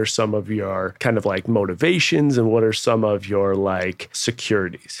concerns? What are some of your kind of like motivations? And what are some of your like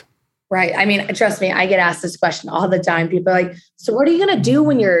securities? Right. I mean, trust me, I get asked this question all the time. People are like, so what are you going to do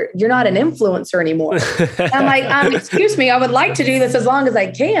when you're not an influencer anymore? I'm like, excuse me, I would like to do this as long as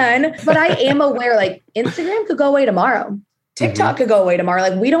I can, but I am aware like Instagram could go away tomorrow. TikTok could go away tomorrow.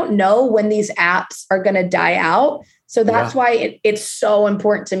 Like we don't know when these apps are going to die out. So that's why it's so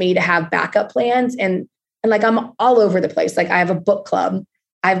important to me to have backup plans. And like, I'm all over the place. Like I have a book club.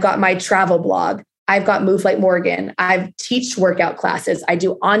 I've got my travel blog. I've got Move Like Morgan. I've teach workout classes. I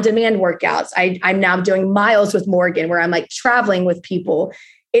do on-demand workouts. I'm now doing Miles with Morgan, where I'm like traveling with people.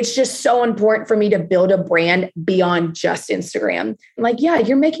 It's just so important for me to build a brand beyond just Instagram. I'm like, yeah,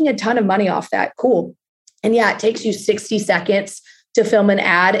 you're making a ton of money off that. Cool. And yeah, it takes you 60 seconds to film an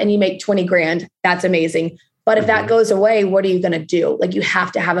ad and you make 20 grand. That's amazing. But if that goes away, what are you going to do? Like you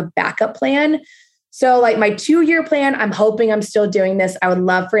have to have a backup plan. So like my 2 year plan, I'm hoping I'm still doing this. I would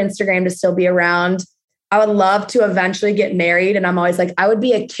love for Instagram to still be around. I would love to eventually get married. And I'm always like, I would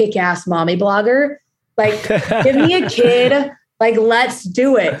be a kick-ass mommy blogger. Like give me a kid, like let's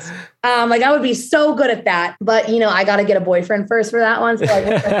do it. Like I would be so good at that. But I got to get a boyfriend first for that one. So like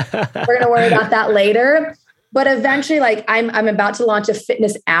we're going to worry about that later. But eventually like I'm about to launch a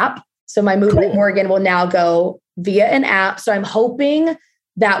fitness app. So my Move Like Morgan will now go via an app. So I'm hoping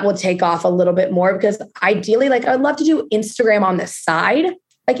that will take off a little bit more, because ideally, like I would love to do Instagram on the side.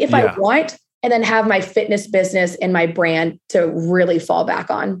 Like if I want, and then have my fitness business and my brand to really fall back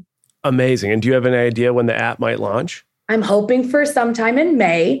on. Amazing. And do you have an idea when the app might launch? I'm hoping for sometime in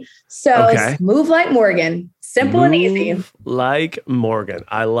May. So Move like Morgan. Simple and easy. Like Morgan.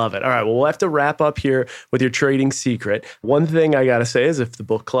 I love it. All right. Well, we'll have to wrap up here with your trading secret. One thing I got to say is if the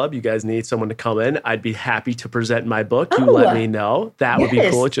book club, you guys need someone to come in, I'd be happy to present my book. You let me know. That would be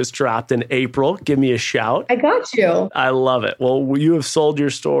cool. It just dropped in April. Give me a shout. I got you. I love it. Well, you have sold your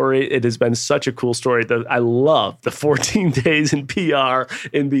story. It has been such a cool story. I love the 14 days in PR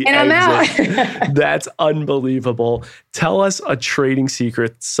in the and exit. I'm out. That's unbelievable. Tell us a trading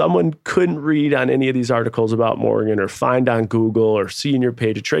secret someone couldn't read on any of these articles about Morgan or find on Google or see in your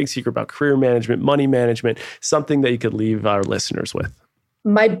page, a trading secret about career management, money management, something that you could leave our listeners with.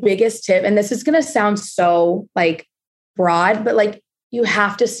 My biggest tip, and this is going to sound so like broad, but like you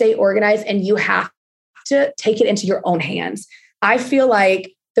have to stay organized and you have to take it into your own hands. I feel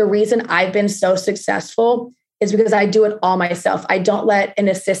like the reason I've been so successful is because I do it all myself. I don't let an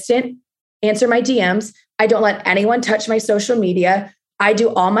assistant answer my DMs. I don't let anyone touch my social media. I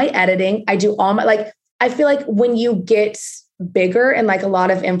do all my editing. I do all my, I feel like when you get bigger and like a lot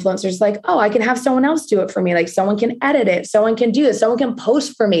of influencers like, oh, I can have someone else do it for me. Like someone can edit it. Someone can do this. Someone can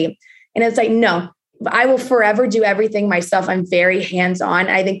post for me. And it's like, no, I will forever do everything myself. I'm very hands-on.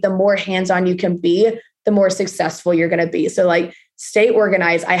 I think the more hands-on you can be, the more successful you're going to be. So like stay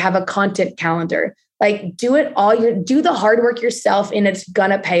organized. I have a content calendar. Like do it all, do the hard work yourself and it's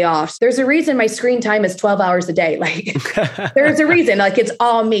gonna pay off. There's a reason my screen time is 12 hours a day. Like there's a reason, like it's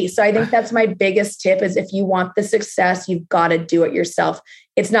all me. So I think that's my biggest tip is if you want the success, you've got to do it yourself.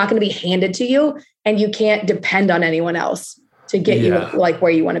 It's not going to be handed to you and you can't depend on anyone else to get you like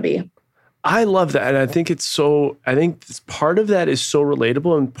where you want to be. I love that. And I think part of that is so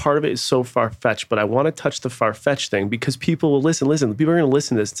relatable and part of it is so far-fetched, but I want to touch the far-fetched thing because people will listen. People are going to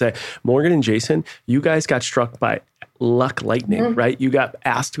listen to this and say, Morgan and Jason, you guys got struck by luck lightning, right? You got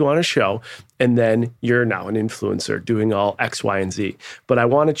asked to go on a show and then you're now an influencer doing all X, Y, and Z. But I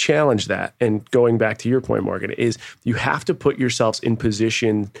want to challenge that. And going back to your point, Morgan, is you have to put yourselves in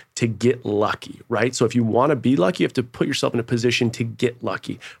position to get lucky, right? So if you want to be lucky, you have to put yourself in a position to get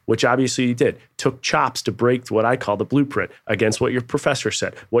lucky, which obviously you did. Took chops to break what I call the blueprint against what your professor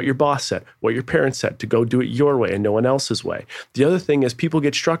said, what your boss said, what your parents said, to go do it your way and no one else's way. The other thing is people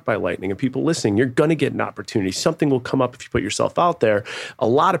get struck by lightning and people listening, you're going to get an opportunity. Something will come up if you put yourself out there. A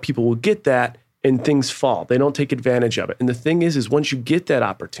lot of people will get that and things fall. They don't take advantage of it. And the thing is once you get that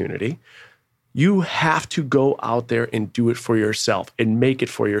opportunity, you have to go out there and do it for yourself and make it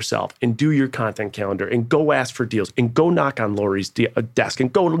for yourself and do your content calendar and go ask for deals and go knock on Lori's desk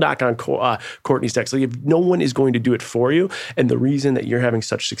and go knock on Courtney's desk. Like if no one is going to do it for you, and the reason that you're having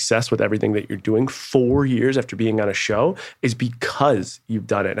such success with everything that you're doing 4 years after being on a show is because you've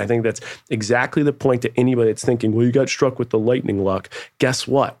done it. And I think that's exactly the point to anybody that's thinking, well, you got struck with the lightning luck. Guess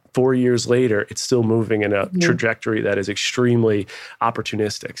what? 4 years later, it's still moving in a trajectory that is extremely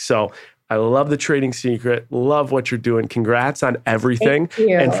opportunistic. So I love the trading secret. Love what you're doing. Congrats on everything. Thank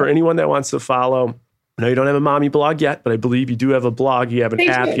you. And for anyone that wants to follow, I know you don't have a mommy blog yet, but I believe you do have a blog. You have an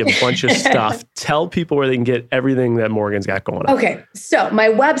app. You have a bunch of stuff. Tell people where they can get everything that Morgan's got going on. Okay. So my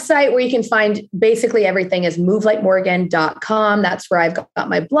website where you can find basically everything is movelikemorgan.com. That's where I've got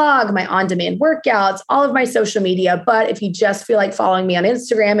my blog, my on-demand workouts, all of my social media. But if you just feel like following me on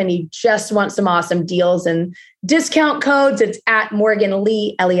Instagram and you just want some awesome deals and discount codes, it's at Morgan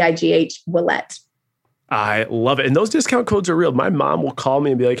Lee, Leigh, Willett. I love it. And those discount codes are real. My mom will call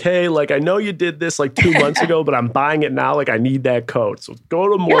me and be like, hey, like I know you did this like 2 months ago, but I'm buying it now. Like I need that code. So go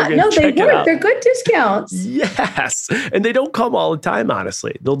to Morgan, check it out. They're good discounts. Yes. And they don't come all the time,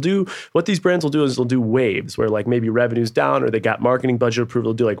 honestly. What these brands will do is they'll do waves where like maybe revenue's down or they got marketing budget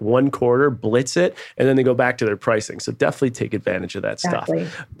approval. They'll do like 1 quarter, blitz it, and then they go back to their pricing. So definitely take advantage of that stuff.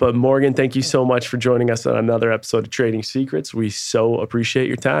 But Morgan, thank you so much for joining us on another episode of Trading Secrets. We so appreciate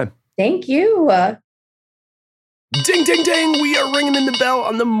your time. Thank you. Ding, ding, ding. We are ringing in the bell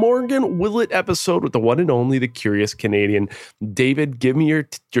on the Morgan Willett episode with the one and only, the Curious Canadian. David, give me your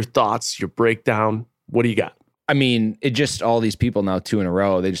thoughts, your breakdown. What do you got? I mean, it just all these people now 2 in a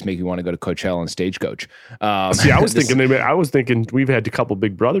row, they just make you want to go to Coachella and Stagecoach. See, I was thinking we've had a couple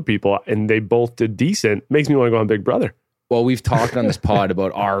Big Brother people and they both did decent. Makes me want to go on Big Brother. Well, we've talked on this pod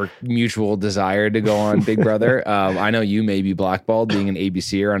about our mutual desire to go on Big Brother. I know you may be blackballed being an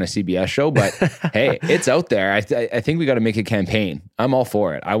ABCer on a CBS show, but hey, it's out there. I think we got to make a campaign. I'm all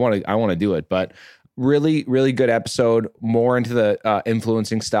for it. I want to do it. But really, really good episode. More into the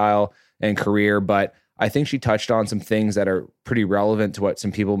influencing style and career. But I think she touched on some things that are pretty relevant to what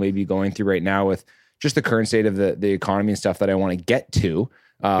some people may be going through right now with just the current state of the economy and stuff that I want to get to.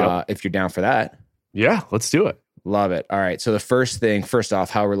 if you're down for that. Yeah, let's do it. Love it. All right. So the first off,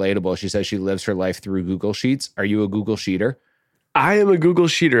 how relatable. She says she lives her life through Google Sheets. Are you a Google Sheeter? I am a Google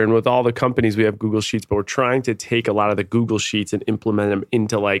Sheeter, and with all the companies, we have Google Sheets, but we're trying to take a lot of the Google Sheets and implement them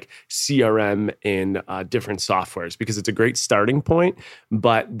into like CRM and different softwares, because it's a great starting point,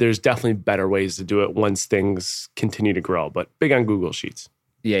 but there's definitely better ways to do it once things continue to grow. But big on Google Sheets.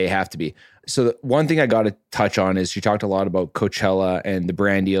 Yeah, you have to be. So the one thing I got to touch on is she talked a lot about Coachella and the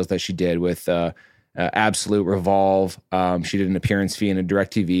brand deals that she did with Absolute, Revolve. She did an appearance fee in a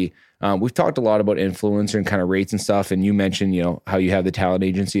DirecTV. We've talked a lot about influencer and kind of rates and stuff. And you mentioned, how you have the talent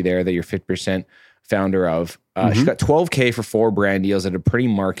agency there that you're 50% founder of. She got $12K for 4 brand deals at a pretty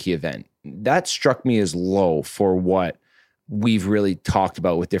marquee event. That struck me as low for what we've really talked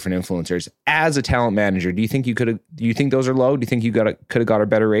about with different influencers. As a talent manager, do you think those are low? Do you think you could have got her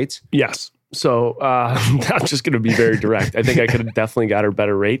better rates? Yes. So I'm just going to be very direct. I think I could have definitely got her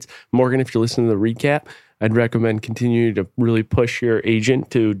better rates. Morgan, if you're listening to the recap, I'd recommend continuing to really push your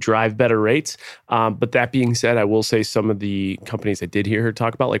agent to drive better rates. But that being said, I will say some of the companies I did hear her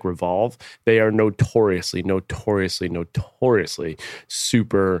talk about, like Revolve, they are notoriously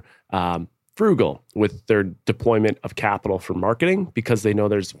super frugal with their deployment of capital for marketing, because they know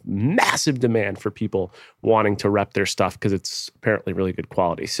there's massive demand for people wanting to rep their stuff because it's apparently really good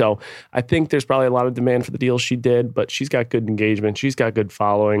quality. So I think there's probably a lot of demand for the deals she did, but she's got good engagement. She's got good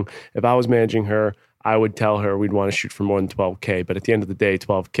following. If I was managing her, I would tell her we'd want to shoot for more than 12K, but at the end of the day,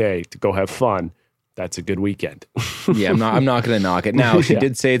 12K to go have fun, that's a good weekend. Yeah, I'm not going to knock it. Now, she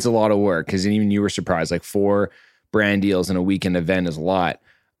did say it's a lot of work, because even you were surprised, like 4 brand deals in a weekend event is a lot.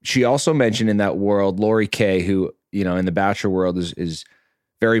 She also mentioned in that world, Lori Kay, who, in the Bachelor world is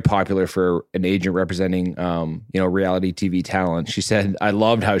very popular for an agent representing, reality TV talent. She said, I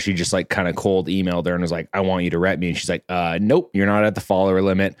loved how she just like kind of cold emailed her and was like, I want you to rep me. And she's like, nope, you're not at the follower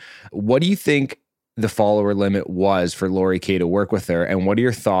limit. What do you think the follower limit was for Lori Kay to work with her? And what are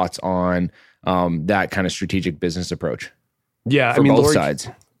your thoughts on that kind of strategic business approach? Yeah, for both sides.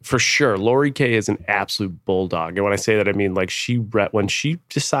 For sure. Lori Kay is an absolute bulldog. And when I say that, I mean, like, when she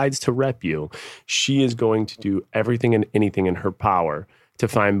decides to rep you, she is going to do everything and anything in her power to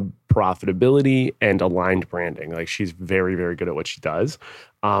find profitability and aligned branding. Like, she's very, very good at what she does.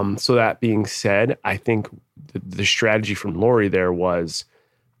 So that being said, I think the strategy from Lori there was,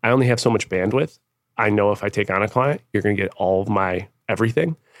 I only have so much bandwidth. I know if I take on a client, you're going to get all of my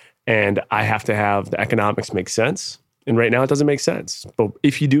everything. And I have to have the economics make sense. And right now it doesn't make sense. But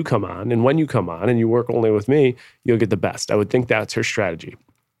if you do come on, and when you come on and you work only with me, you'll get the best. I would think that's her strategy.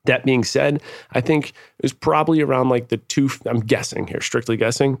 That being said, I think it was probably around like I'm guessing here, strictly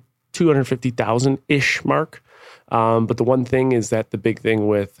guessing, 250,000-ish mark. But the one thing is that the big thing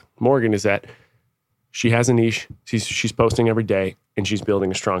with Morgan is that she has a niche. She's posting every day, and she's building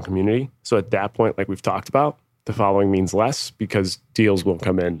a strong community. So at that point, like we've talked about, the following means less, because deals will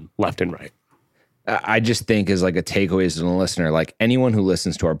come in left and right. I just think as like a takeaway as a listener, like anyone who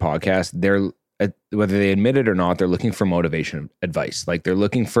listens to our podcast, they're whether they admit it or not, they're looking for motivation advice. Like they're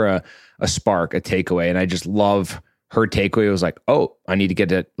looking for a spark, a takeaway. And I just love her takeaway. It was like, oh, I need to get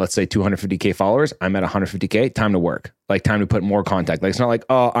to, let's say 250K followers. I'm at 150K, time to work. Like time to put more contact. Like, it's not like,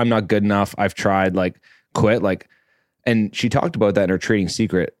 oh, I'm not good enough. I've tried, like quit. Like, and she talked about that in her trading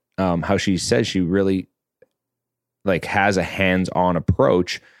secret, how she says she really like has a hands-on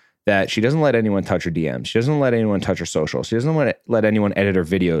approach, that she doesn't let anyone touch her DMs. She doesn't let anyone touch her social. She doesn't let anyone edit her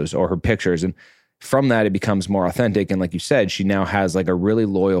videos or her pictures. And from that, it becomes more authentic. And like you said, she now has like a really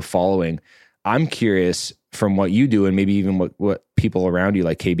loyal following. I'm curious, from what you do and maybe even what people around you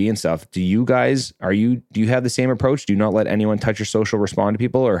like KB and stuff, do you have the same approach? Do you not let anyone touch your social, respond to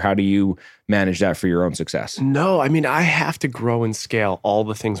people, or how do you manage that for your own success? No, I mean, I have to grow and scale all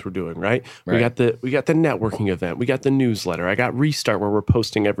the things we're doing, right? We got the networking event. We got the newsletter. I got Restart, where we're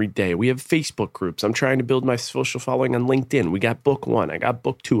posting every day. We have Facebook groups. I'm trying to build my social following on LinkedIn. We got book 1. I got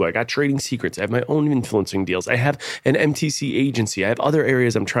book 2. I got trading secrets. I have my own influencing deals. I have an MTC agency. I have other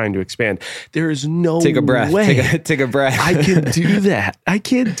areas I'm trying to expand. There is no Take a breath. Take a breath. I can do that. I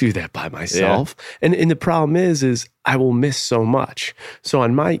can't do that by myself. Yeah. And the problem is I will miss so much. So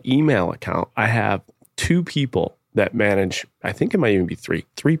on my email account, I have 2 people that manage, I think it might even be 3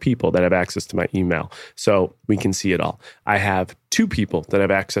 people that have access to my email. So we can see it all. I have 2 people that have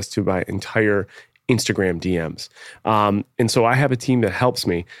access to my entire Instagram DMs. And so I have a team that helps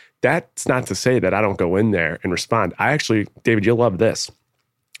me. That's not to say that I don't go in there and respond. David, you'll love this.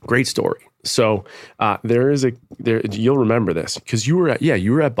 Great story. So you'll remember this because you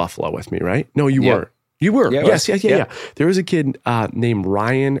were at Buffalo with me, right? No, you weren't. You were. Yes. There was a kid named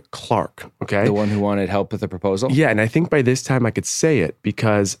Ryan Clark. Okay. The one who wanted help with the proposal? Yeah. And I think by this time I could say it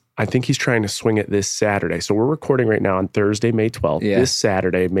because I think he's trying to swing it this Saturday. So we're recording right now on Thursday, May 12th. Yeah. This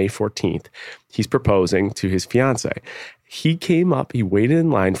Saturday, May 14th, he's proposing to his fiance. He came up, he waited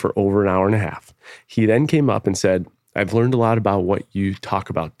in line for over an hour and a half. He then came up and said, I've learned a lot about what you talk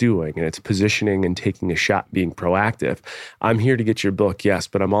about doing, and it's positioning and taking a shot, being proactive. I'm here to get your book, yes,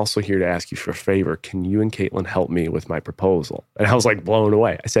 but I'm also here to ask you for a favor. Can you and Caitlin help me with my proposal? And I was like blown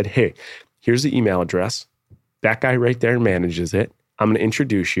away. I said, hey, here's the email address. That guy right there manages it. I'm going to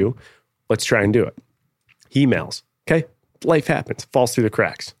introduce you. Let's try and do it. He emails. Okay. Life happens. Falls through the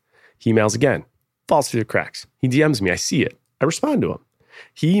cracks. He emails again. Falls through the cracks. He DMs me. I see it. I respond to him.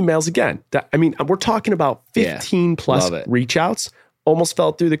 He emails again. We're talking about 15 plus reach outs, almost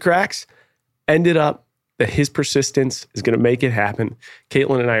fell through the cracks, ended up that his persistence is going to make it happen.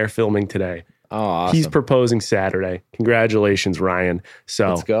 Caitlin and I are filming today. Oh, awesome. He's proposing Saturday. Congratulations, Ryan. So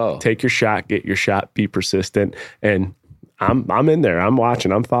let's go. Take your shot, get your shot, be persistent. And I'm in there. I'm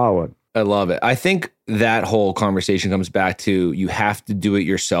watching, I'm following. I love it. I think that whole conversation comes back to you have to do it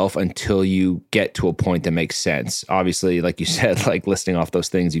yourself until you get to a point that makes sense. Obviously, like you said, like listing off those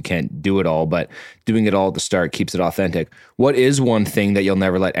things, you can't do it all, but doing it all at the start keeps it authentic. What is one thing that you'll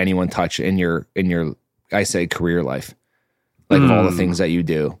never let anyone touch in your I say career life? Like of all the things that you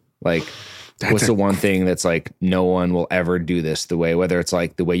do, like what's the one thing that's like no one will ever do this the way, whether it's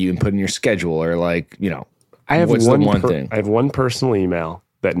like the way you input in your schedule or like, I have what's one thing? I have one personal email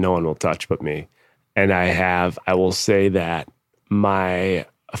that no one will touch but me. And I will say that I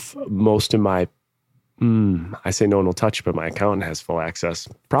say no one will touch, but my accountant has full access.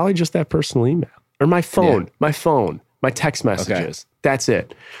 Probably just that personal email or my phone, my text messages. Okay. That's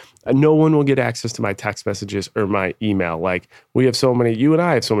it. No one will get access to my text messages or my email. Like you and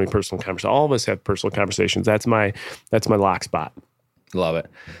I have so many personal conversations. All of us have personal conversations. That's my lock spot. Love it.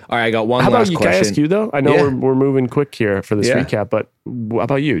 All right, I got one last question. Can I ask you though? I know we're moving quick here for this recap, but how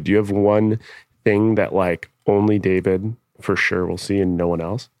about you? Do you have one thing that like only David for sure will see and no one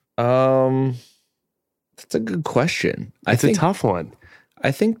else? That's a good question. It's a tough one.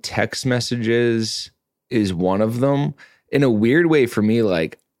 I think text messages is one of them. In a weird way for me,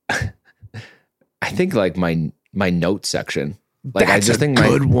 like I think like my note section. Like that's a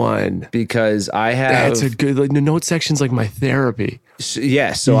good one because I have. That's a good. Like the note section's like my therapy.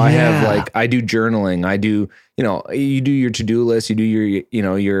 So I have like I do journaling. I do you do your to-do list. You do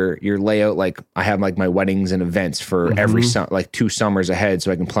your layout. Like I have like my weddings and events for every like 2 summers ahead,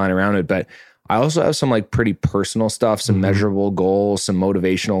 so I can plan around it. But I also have some like pretty personal stuff, some measurable goals, some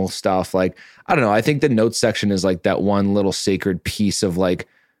motivational stuff. Like I don't know. I think the note section is like that one little sacred piece of like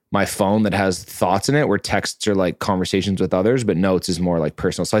my phone that has thoughts in it where texts are like conversations with others, but notes is more like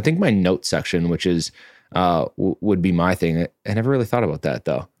personal. So I think my note section, which is, would be my thing. I never really thought about that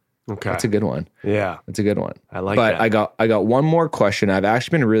though. Okay. That's a good one. Yeah. That's a good one. I like that. But I got one more question. I've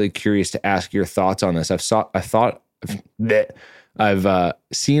actually been really curious to ask your thoughts on this. I've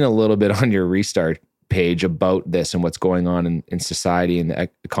seen a little bit on your Restart page about this and what's going on in society and the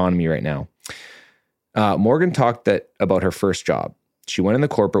economy right now. Morgan talked about her first job. She went in the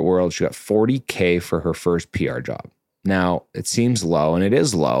corporate world. She got $40K for her first PR job. Now, it seems low, and it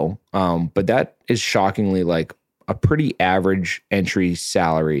is low, but that is shockingly like a pretty average entry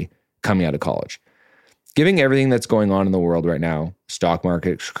salary coming out of college. Given everything that's going on in the world right now, stock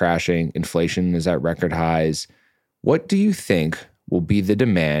market's crashing, inflation is at record highs, what do you think will be the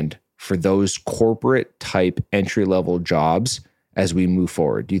demand for those corporate type entry-level jobs as we move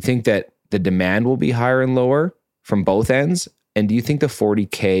forward? Do you think that the demand will be higher and lower from both ends? And do you think the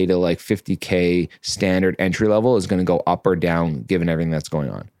 40K to like 50K standard entry level is going to go up or down given everything that's going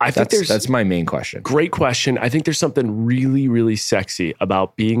on? I think that's my main question. Great question. I think there's something really, really sexy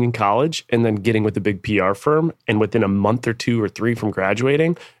about being in college and then getting with a big PR firm. And within a month or 2 or 3 from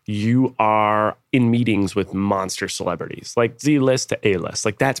graduating, you are in meetings with monster celebrities, like Z-list to A-list.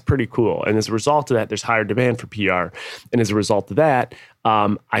 Like that's pretty cool. And as a result of that, there's higher demand for PR. And as a result of that,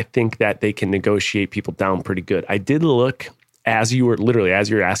 I think that they can negotiate people down pretty good. I did look as you were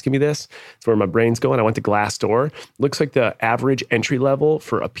asking me this, it's where my brain's going. I went to Glassdoor. Looks like the average entry level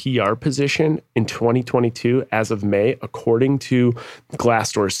for a PR position in 2022, as of May, according to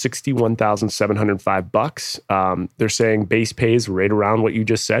Glassdoor, $61,705. They're saying base pay is right around what you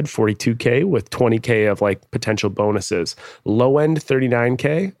just said, $42K with $20K of like potential bonuses. Low end,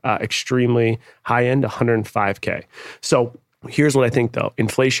 $39K, extremely high end, $105K. So Here's what I think, though.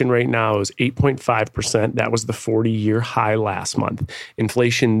 Inflation right now is 8.5%. That was the 40-year high last month.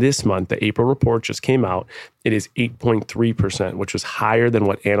 Inflation this month, the April report just came out, it is 8.3%, which was higher than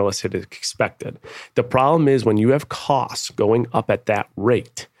what analysts had expected. The problem is when you have costs going up at that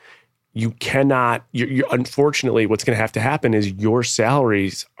rate, you cannot, unfortunately, what's going to happen is your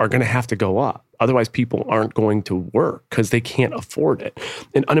salaries are going to have to go up. Otherwise, people aren't going to work because they can't afford it.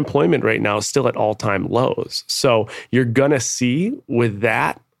 And unemployment right now is still at all-time lows. So you're going to see with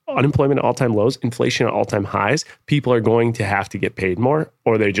that, unemployment at all-time lows, inflation at all-time highs, people are going to have to get paid more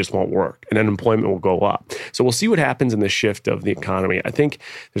or they just won't work and unemployment will go up. So we'll see what happens in the shift of the economy. I think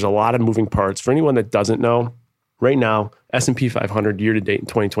there's a lot of moving parts. For anyone that doesn't know, right now, S&P 500 year-to-date in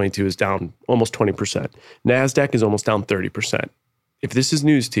 2022 is down almost 20%. NASDAQ is almost down 30%. If this is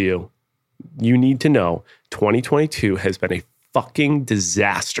news to you, you need to know 2022 has been a fucking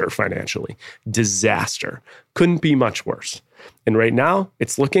disaster financially. Disaster. Couldn't be much worse. And right now,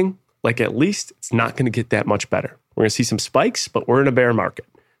 it's looking like at least it's not going to get that much better. We're going to see some spikes, but we're in a bear market.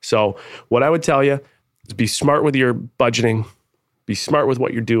 So what I would tell you is be smart with your budgeting. Be smart with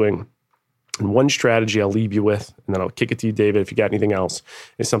what you're doing. And one strategy I'll leave you with, and then I'll kick it to you, David, if you got anything else,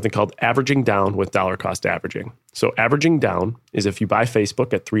 is something called averaging down with dollar cost averaging. So averaging down is if you buy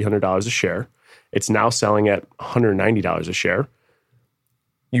Facebook at $300 a share, it's now selling at $190 a share.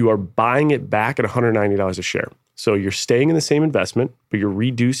 You are buying it back at $190 a share. So you're staying in the same investment, but you're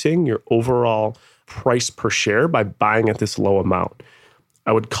reducing your overall price per share by buying at this low amount.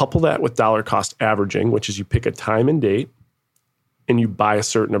 I would couple that with dollar cost averaging, which is you pick a time and date, and you buy a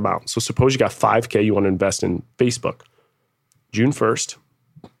certain amount. So suppose you got $5,000 you want to invest in Facebook. June 1st,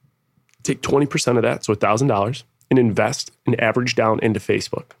 take 20% of that, so $1,000, and invest and average down into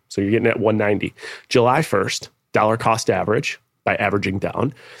Facebook. So you're getting at $190. July 1st, dollar cost average by averaging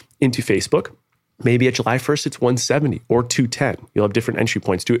down into Facebook. Maybe at July 1st, it's $170 or $210. You'll have different entry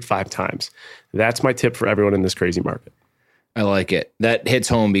points. Do it 5 times. That's my tip for everyone in this crazy market. I like it. That hits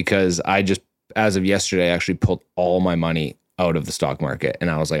home because I just, as of yesterday, actually pulled all my money out of the stock market.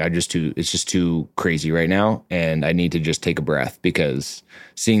 And I was like, it's just too crazy right now. And I need to just take a breath because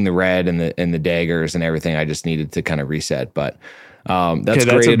seeing the red and the daggers and everything, I just needed to kind of reset. But that's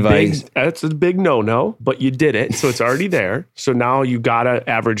great advice. That's a big no, but you did it. So it's already there. So now you got to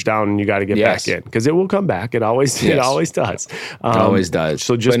average down and you got to get back in because it will come back. It always does. It always does.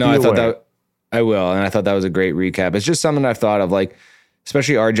 So just be aware. I thought that I will. And I thought that was a great recap. It's just something I've thought of, like,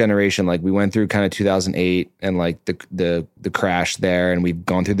 especially our generation, like we went through kind of 2008 and like the crash there, and we've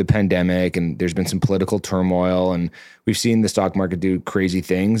gone through the pandemic, and there's been some political turmoil, and we've seen the stock market do crazy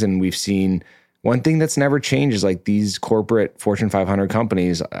things. And we've seen one thing that's never changed is like these corporate Fortune 500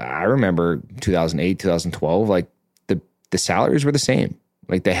 companies. I remember 2008, 2012, like the salaries were the same.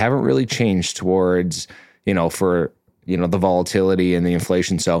 Like they haven't really changed towards, for, the volatility and the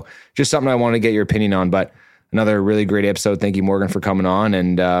inflation. So just something I want to get your opinion on, but another really great episode. Thank you, Morgan, for coming on.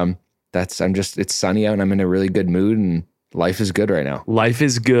 And it's sunny out and I'm in a really good mood and life is good right now. Life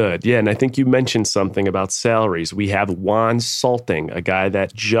is good. Yeah. And I think you mentioned something about salaries. We have Juan Salting, a guy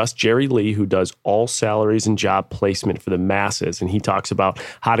that Jerry Lee, who does all salaries and job placement for the masses. And he talks about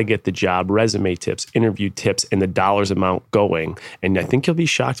how to get the job, resume tips, interview tips, and the dollars amount going. And I think you'll be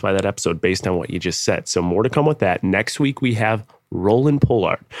shocked by that episode based on what you just said. So more to come with that. Next week, we have Roland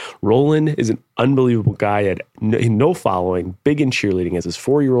Pollard. Roland is an unbelievable guy, had no following, big in cheerleading, as his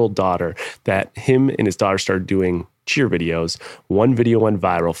 4-year-old daughter, that him and his daughter started doing cheer videos. One video went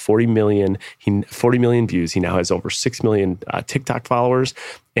viral, 40 million views. He now has over 6 million TikTok followers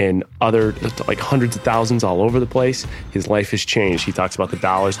and other like hundreds of thousands all over the place. His life has changed. He talks about the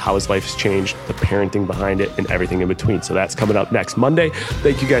dollars, how his life has changed, the parenting behind it, and everything in between. So that's coming up next Monday.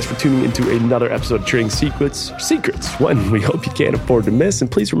 Thank you guys for tuning into another episode of Trading Secrets, one we hope you can't afford to miss.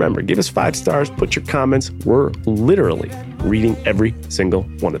 And please remember, give us 5 stars, put your comments. We're literally reading every single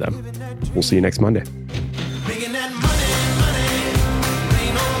one of them. We'll see you next Monday.